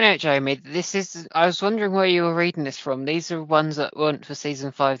just point out, Jamie, I was wondering where you were reading this from. These are ones that weren't for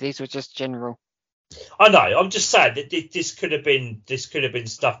season 5. These were just general. I know. I'm just saying that this could have been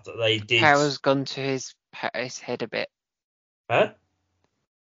stuff that they did. Power's gone to his head a bit. Huh?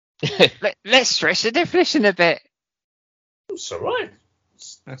 Let's stretch the definition a bit. It's all right.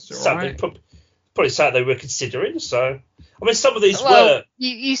 That's all right. Probably something they were considering. So, I mean, some of these were.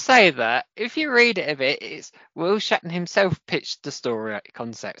 You say that. If you read it a bit, it's Will Shatner himself pitched the story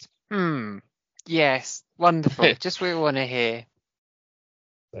concept. Yes, wonderful. Just what we want to hear.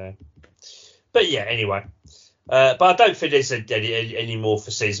 Yeah. But yeah, anyway. But I don't think there's any more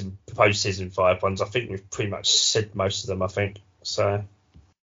for proposed season 5 ones. I think we've pretty much said most of them. I think so.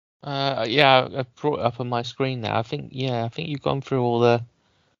 Yeah, I brought it up on my screen now. I think you've gone through all the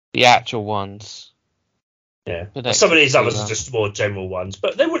actual ones. Yeah. Some of these others are just more general ones,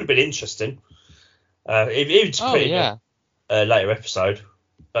 but they would have been interesting. Even to put in a later episode,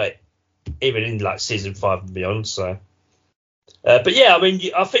 but even in like season 5 and beyond. So. But yeah, I mean,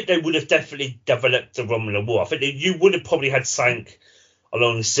 I think they would have definitely developed the Romulan War. I think you would have probably had something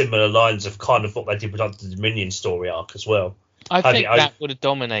along similar lines of kind of what they did with like, the Dominion story arc as well. I think that would have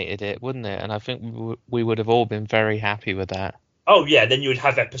dominated it, wouldn't it? And I think we would have all been very happy with that. Oh yeah, then you would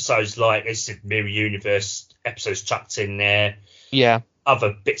have episodes like I said, Mirror Universe episodes chucked in there. Yeah.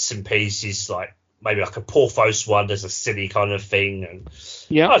 Other bits and pieces like maybe like a Porthos one as a silly kind of thing, and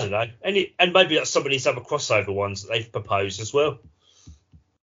I don't know, and maybe like some of these other crossover ones that they've proposed as well.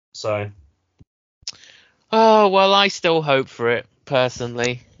 So. Oh well, I still hope for it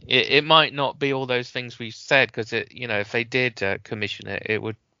personally. It might not be all those things we said because if they did commission it, it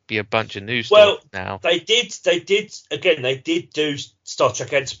would be a bunch of new stuff now. They did do Star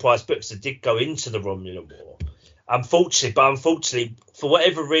Trek Enterprise books that did go into the Romulan War. Unfortunately, for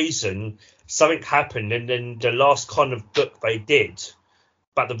whatever reason, something happened, and then the last kind of book they did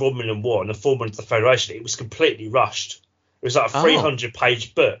about the Romulan War and the formation of the Federation, it was completely rushed. It was like a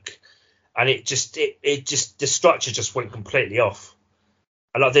 300-page book, and it just the structure just went completely off.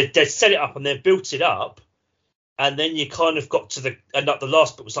 And like they set it up and they built it up, and then you kind of got to the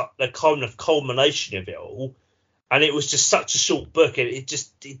last book was like the kind of culmination of it all, and it was just such a short book, and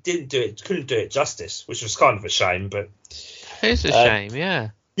it couldn't do it justice, which was kind of a shame. But it's a shame,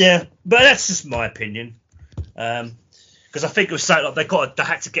 yeah. Yeah, but that's just my opinion. Because I think it was so like they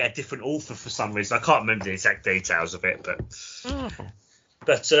had to get a different author for some reason. I can't remember the exact details of it, but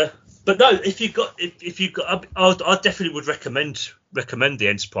no, if you got, I definitely would recommend the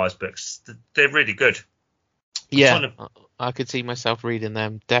Enterprise books. They're really good. I could see myself reading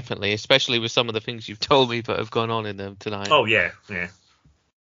them definitely, especially with some of the things you've told me that have gone on in them tonight. Oh yeah.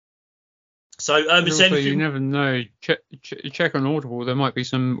 So also, you never know. Check on Audible. There might be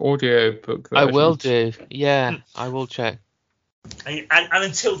some audio book versions. I will do. Yeah, I will check. And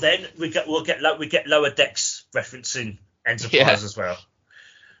until then, we get Lower Decks referencing Enterprise as well.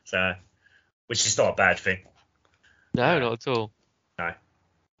 So, which is not a bad thing. No, not at all. No.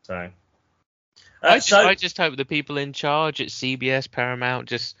 So. I just hope the people in charge at CBS, Paramount,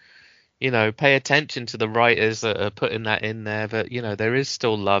 just pay attention to the writers that are putting that in there. That there is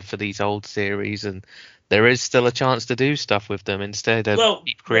still love for these old series, and there is still a chance to do stuff with them instead of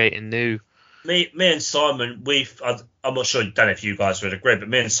keep creating new. Me and Simon, I'm not sure. Don't know if you guys would agree, but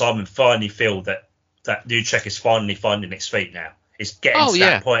me and Simon finally feel that New Trek is finally finding its feet now. It's getting to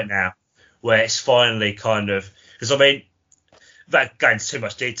that point now where it's finally kind of because I mean, without going into too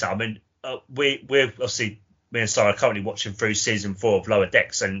much detail, I mean, we're obviously me and Simon are currently watching through season 4 of Lower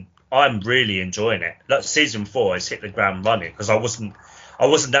Decks, and I'm really enjoying it. Like season 4 has hit the ground running because I wasn't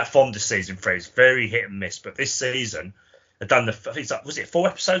that fond of season 3. It's very hit and miss, but this season I've done I think it's like, was it 4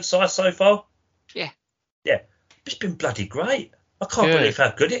 episodes so far? Yeah. It's been bloody great. I can't believe how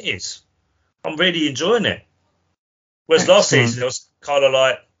good it is. I'm really enjoying it. Whereas last season it was kind of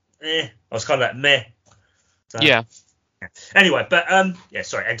like, I was kind of like meh. So, Anyway, but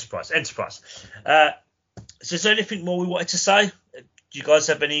sorry, Enterprise. So is there anything more we wanted to say? Do you guys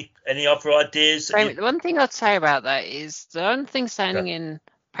have any other ideas? The one thing I'd say about that is the only thing standing in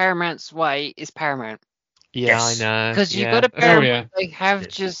Paramount's way is Paramount. Yeah, yes. I know. Because you've got a Paramount, they have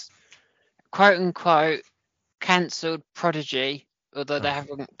just quote unquote cancelled Prodigy, although they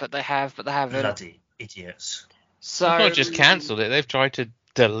haven't. But they haven't. Bloody idiots. So they've not just cancelled it; they've tried to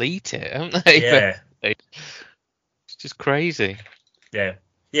delete it, haven't they? Yeah. It's just crazy. Yeah.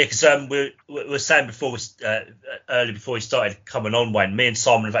 Yeah, because we were saying before, early before we started coming on, Wayne, me and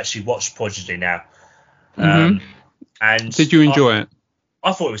Simon have actually watched Prodigy now. And did you enjoy it?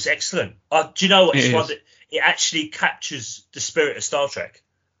 I thought it was excellent. Do you know what? It's one that it actually captures the spirit of Star Trek.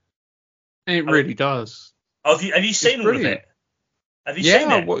 It really does. Have you seen all of it? Have you seen it?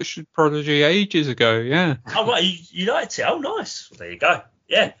 Yeah, I watched Prodigy ages ago. Yeah. Oh right, you liked it? Oh nice. Well, there you go.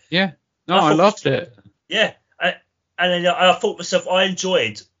 Yeah. Yeah. No, I loved it. Yeah, and then I thought to myself, I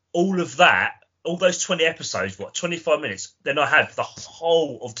enjoyed all of that, all those 20 episodes, 25 minutes. Then I had the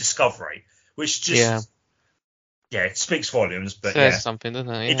whole of Discovery, which just it speaks volumes. But says something, doesn't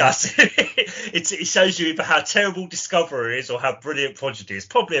it? Yeah. It does. It shows you either how terrible Discovery is or how brilliant Prodigy is.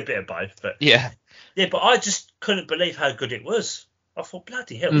 Probably a bit of both, but yeah. But I just couldn't believe how good it was. I thought,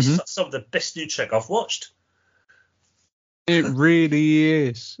 bloody hell, this is like some of the best new Trek I've watched. It really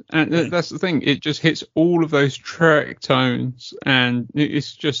is. And that's the thing. It just hits all of those Trek tones, and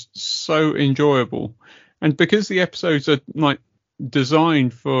it's just so enjoyable. And because the episodes are like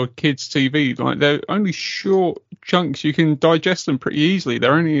designed for kids' TV, like they're only short chunks, you can digest them pretty easily.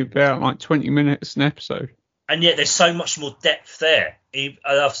 They're only about like 20 minutes an episode. And yet there's so much more depth there.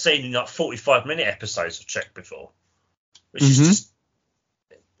 I've seen like 45-minute episodes of Trek before, which is just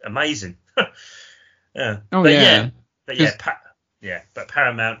amazing. Yeah. Oh, but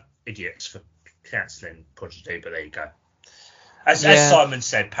Paramount idiots for cancelling Prodigy, but there you go. As Simon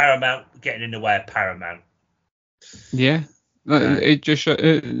said, Paramount getting in the way of Paramount. Yeah. It just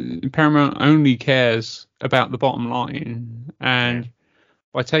Paramount only cares about the bottom line, and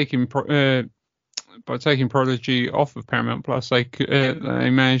by taking Prodigy off of Paramount Plus, they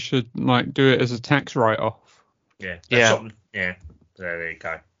managed to like do it as a tax write-off. Yeah. There you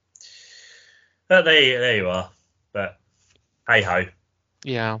go. But there you are. But hey ho.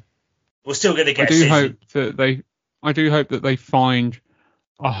 Yeah. We're still going to get. I do hope that they find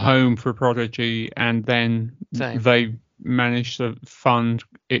a home for Prodigy, and then they manage to fund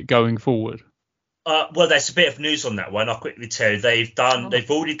it going forward. Well, there's a bit of news on that one. I'll quickly tell you. They've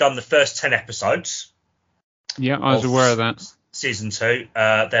already done the first 10 episodes. Yeah, I was aware of that. Season 2.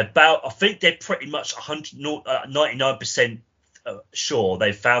 I think they're pretty much 99% sure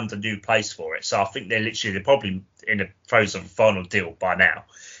they've found a new place for it. So I think they're probably in the throes of a final deal by now.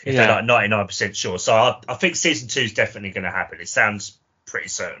 If they're like 99% sure. So I think season 2 is definitely going to happen. It sounds pretty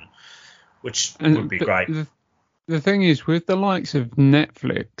certain, which would be great. The thing is, with the likes of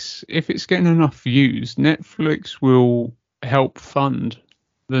Netflix, if it's getting enough views, Netflix will help fund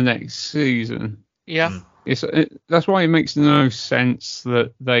the next season. Yeah. That's why it makes no sense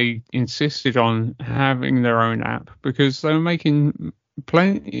that they insisted on having their own app, because they were making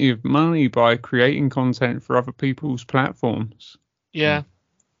plenty of money by creating content for other people's platforms. Yeah.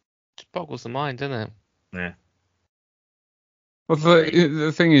 It boggles the mind, doesn't it? Yeah. Well,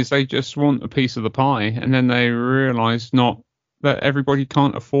 the thing is, they just want a piece of the pie, and then they realise that everybody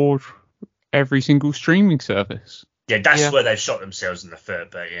can't afford every single streaming service. Yeah, that's where they've shot themselves in the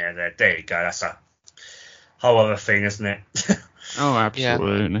foot. But there you go. That's a whole other thing, isn't it? Oh,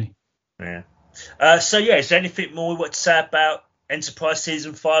 absolutely. Yeah. So is there anything more we want to say about Enterprise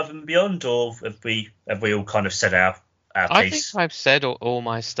season 5 and beyond, or have we all kind of said our piece? I think I've said all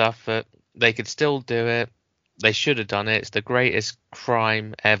my stuff, but they could still do it. They should have done it. It's the greatest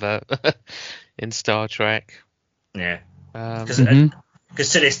crime ever in Star Trek. Yeah. Because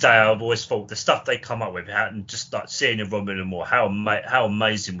to this day, I've always thought the stuff they come up with, and just like seeing a Romulan War, how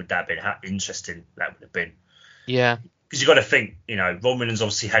amazing would that have been? How interesting that would have been. Yeah. Because you've got to think, Romulans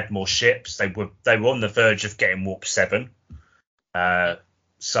obviously had more ships. They were on the verge of getting Warp 7.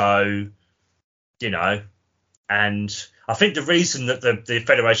 And I think the reason that the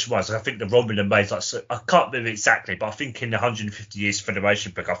Federation was, I think the Romulan made I can't remember exactly, but I think in the 150 Years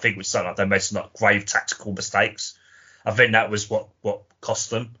Federation book, I think it was something like they made some grave tactical mistakes. I think that was what cost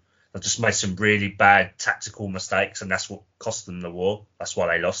them. They just made some really bad tactical mistakes, and that's what cost them the war. That's why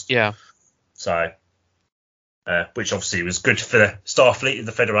they lost. Yeah. So, which obviously was good for the Starfleet of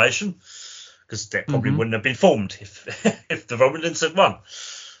the Federation, because they probably wouldn't have been formed if the Romulans had won.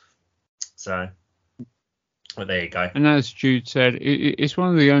 So. Well, there you go. And as Jude said, it's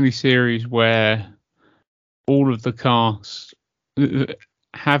one of the only series where all of the cast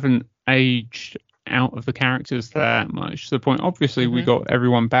haven't aged out of the characters that much. To the point, obviously, we got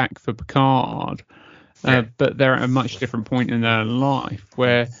everyone back for Picard, but they're at a much different point in their life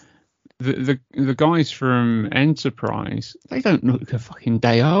where the guys from Enterprise, they don't look a fucking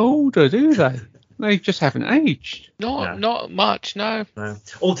day older, do they? They just haven't aged. Not much, no.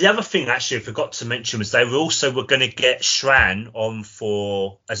 Oh, the other thing actually I forgot to mention was they were going to get Shran on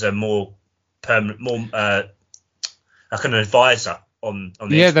as a more permanent, like an advisor on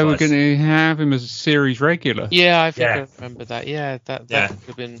the Enterprise. They were going to have him as a series regular. Yeah, I think I remember that. Yeah, that would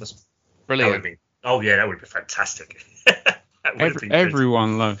have been brilliant. That would have been fantastic.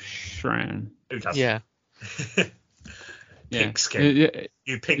 Everyone loves Shran. Who doesn't? Yeah. Pink skin.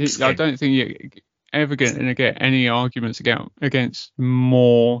 You pink skin. I don't think you're ever going to get any arguments against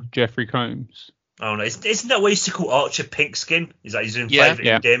more Jeffrey Combs. Oh no, isn't that what he used to call Archer Pinkskin? Is that his own Yeah.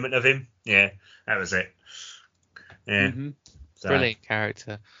 favourite endearment of him? Yeah, that was it. Yeah. Mm-hmm. So, Brilliant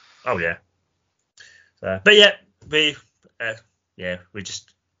character. Oh yeah. So, but yeah, we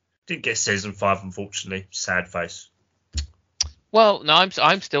just didn't get season 5, unfortunately. Sad face. Well, no,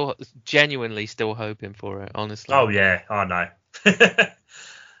 I'm still genuinely still hoping for it, honestly. Oh yeah, I know.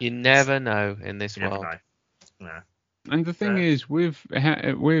 You never know in this Never world. know. No. And the thing is, with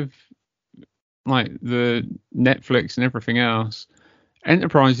like the Netflix and everything else,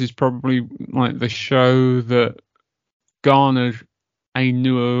 Enterprise is probably like the show that garnered a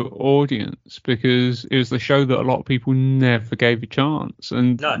newer audience because it was the show that a lot of people never gave a chance,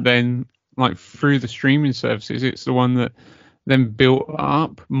 and then like through the streaming services, it's the one that then built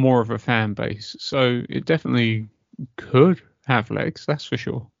up more of a fan base. So it definitely could have legs, that's for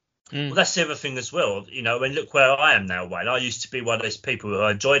sure. Well, that's the other thing as well. You know, and look where I am now, Wayne. I used to be one of those people who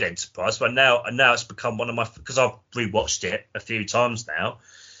enjoyed Enterprise, but now it's become one of my, because I've rewatched it a few times now.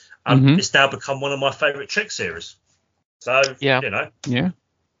 It's now become one of my favourite Trek series. So yeah, you know,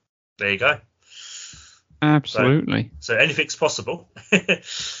 there you go. Absolutely. So anything's possible.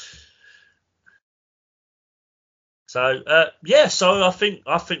 So so I think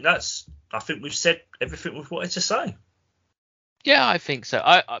we've said everything we've wanted to say. Yeah, I think so.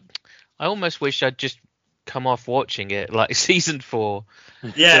 I almost wish I'd just come off watching it like season 4.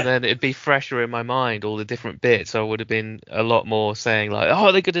 Yeah. So then it'd be fresher in my mind, all the different bits. I would have been a lot more saying like,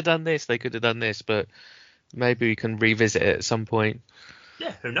 oh, they could have done this, but maybe we can revisit it at some point.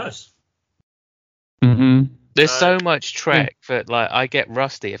 Yeah, who knows? Mm-hmm. There's so much Trek that like I get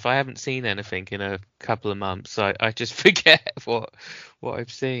rusty if I haven't seen anything in a couple of months. I just forget what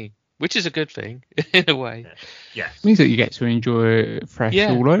I've seen, which is a good thing in a way. Yeah. It means that you get to enjoy it fresh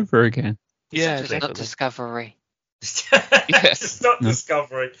all over again. Yeah, it's not Discovery. It's not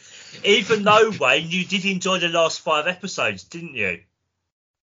Discovery. Even though, Wayne, you did enjoy the last 5 episodes, didn't you?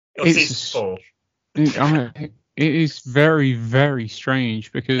 Or season 4. It is very, very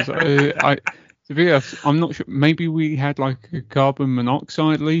strange because to be honest, I'm not sure. Maybe we had like a carbon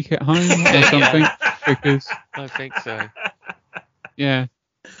monoxide leak at home or something. Because I think so. Yeah.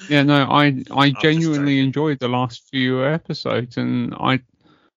 No, I genuinely enjoyed the last few episodes, and I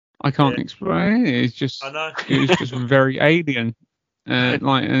can't explain it. It's just it was just very alien, and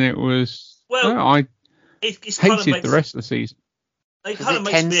it was. Well, I it's hated the rest of the season. Is it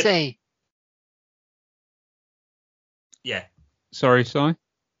 10C? Yeah. Sorry, Si?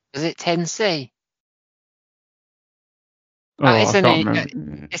 Is it 10C? Oh, it's I an can't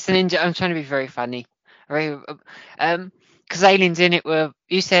remember. It's an ninja. I'm trying to be very funny. Because aliens in it were.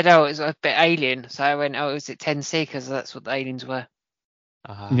 You said, oh, it's a bit alien, so I went, oh, is it 10C? Because that's what the aliens were.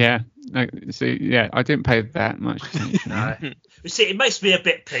 Yeah. See, yeah, I didn't pay that much attention. No. You see, it makes me a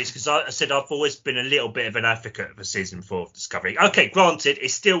bit pleased because I said I've always been a little bit of an advocate for season 4 of Discovery. Okay, granted,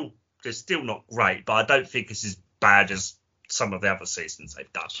 it's still not great, but I don't think it's as bad as some of the other seasons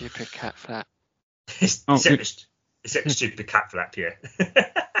they've done. Stupid cat flap. Except the stupid cat flap, yeah.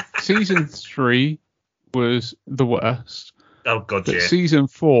 Season 3 was the worst. Oh God, but yeah. Season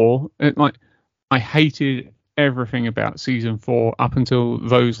 4, I hated everything about season 4 up until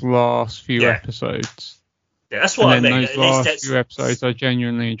those last few episodes. Yeah, that's what I mean. Those last few episodes I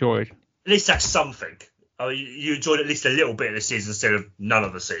genuinely enjoyed. At least that's something. Oh, you enjoyed at least a little bit of the season instead of none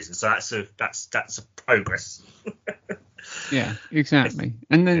of the season. So that's a progress. Yeah, exactly.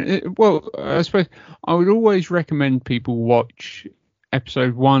 And then, I suppose I would always recommend people watch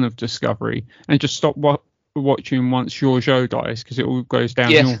episode 1 of Discovery and just stop watching once Giorgio dies, because it all goes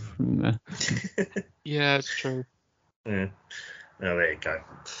downhill from there. Yeah, it's true. Yeah. Oh, there you go.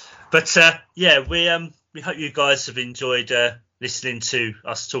 But we hope you guys have enjoyed listening to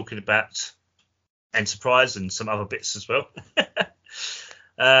us talking about Enterprise and some other bits as well.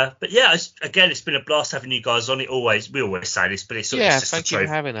 But yeah, it's been a blast having you guys on. We always say this, but it's just thank you for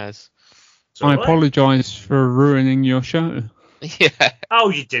having us. I apologise for ruining your show. Yeah. Oh,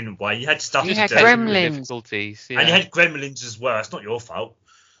 you didn't, Wayne. You had stuff to do. Gremlins. Difficulties. And you had gremlins as well. It's not your fault.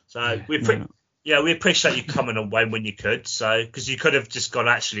 So we appreciate you coming on, Wayne, when you could. So because you could have just gone,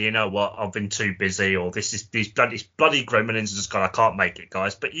 actually, you know what? I've been too busy, or these bloody gremlins have just gone. I can't make it,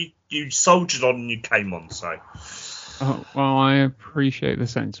 guys. But you soldiered on and you came on. So. Oh, well, I appreciate the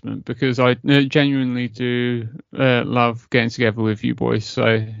sentiment because I genuinely do love getting together with you boys.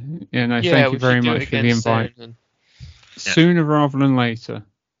 So, thank you very much for the invite. Sooner rather than later.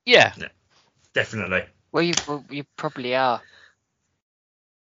 Yeah, definitely. Well, you probably are.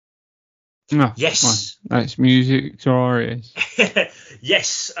 No, yes. Well, that's music to our ears.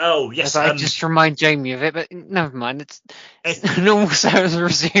 Yes. Oh, yes. I just remind Jamie of it, but never mind. It's normal service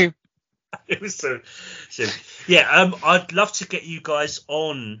resume. It was so. Yeah. I'd love to get you guys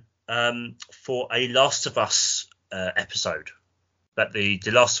on for a Last of Us episode, that the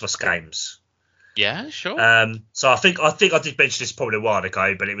Last of Us games. Yeah, sure. So I think I did mention this probably a while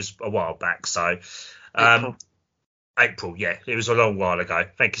ago, but it was a while back. So April, yeah, it was a long while ago.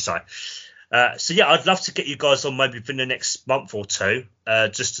 Thank you, Si. So yeah, I'd love to get you guys on maybe within the next month or two,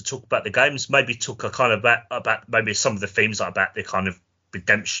 just to talk about the games. Maybe talk a kind of about maybe some of the themes, like about the kind of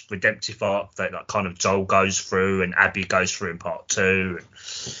redemptive arc that like kind of Joel goes through and Abby goes through in part 2.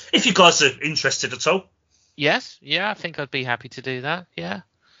 If you guys are interested at all. Yes, yeah, I think I'd be happy to do that. Yeah.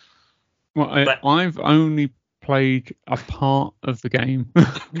 Well, I've only played a part of the game,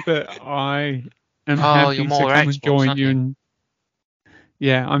 but I am happy you're to more come Xbox, and join aren't you. you? And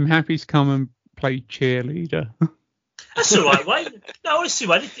yeah, I'm happy to come and play cheerleader. That's all right, Wayne. No, honestly,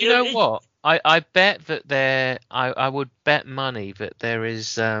 Wayne. You know what? I bet that I would bet money that there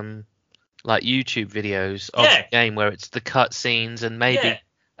is like YouTube videos of the game where it's the cut scenes and maybe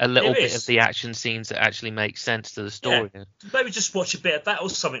a little bit of the action scenes that actually make sense to the story. Yeah. Maybe just watch a bit of that or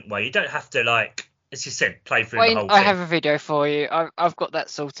something, Wayne. You don't have to, like, as you said, play through Wayne, the whole I thing. have a video for you. I've got that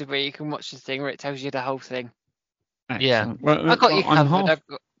sorted where you can watch the thing where it tells you the whole thing. Excellent. Yeah. Well, I got you covered.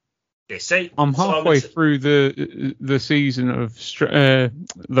 I'm halfway through the season of The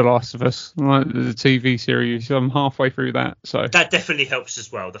Last of Us, like the TV series. I'm halfway through that, so that definitely helps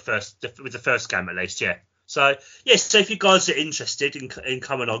as well. With the first game at least, yeah. So yes, so if you guys are interested in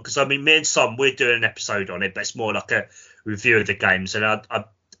coming on, because I mean, me and Sam, we're doing an episode on it, but it's more like a review of the games, and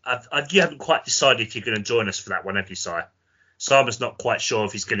you haven't quite decided if you're going to join us for that one, have you, Si? Simon's not quite sure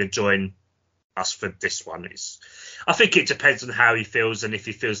if he's going to join us for this one. I think it depends on how he feels and if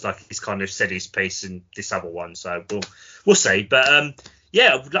he feels like he's kind of said his piece in this other one. So we'll see. But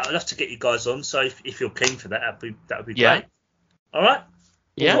yeah, I'd love to get you guys on. So if you're keen for that, that would be great. All right.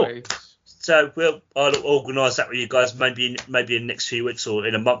 Yeah. Cool. So I'll organise that with you guys maybe in the next few weeks or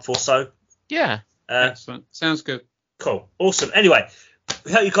in a month or so. Yeah. Excellent. Sounds good. Cool. Awesome. Anyway,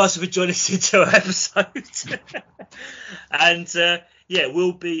 we hope you guys have enjoyed listening to our episode. And yeah,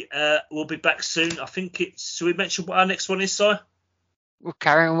 we'll be back soon. I think should we mention what our next one is, Si? We'll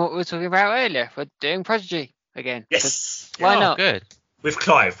carry on what we were talking about earlier. We're doing Prodigy again. Yes. Why not? Good. With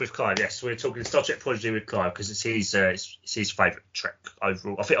Clive, yes, we're talking Star Trek Prodigy with Clive because it's his favourite Trek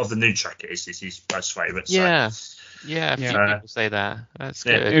overall. I think of the new Trek, it's his most favourite. Yeah, a few people say that. That's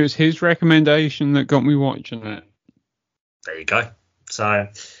good. It was his recommendation that got me watching it. There you go. So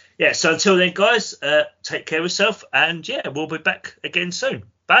yeah, so until then, guys, take care of yourself, and yeah, we'll be back again soon.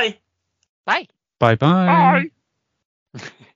 Bye. Bye. Bye. Bye.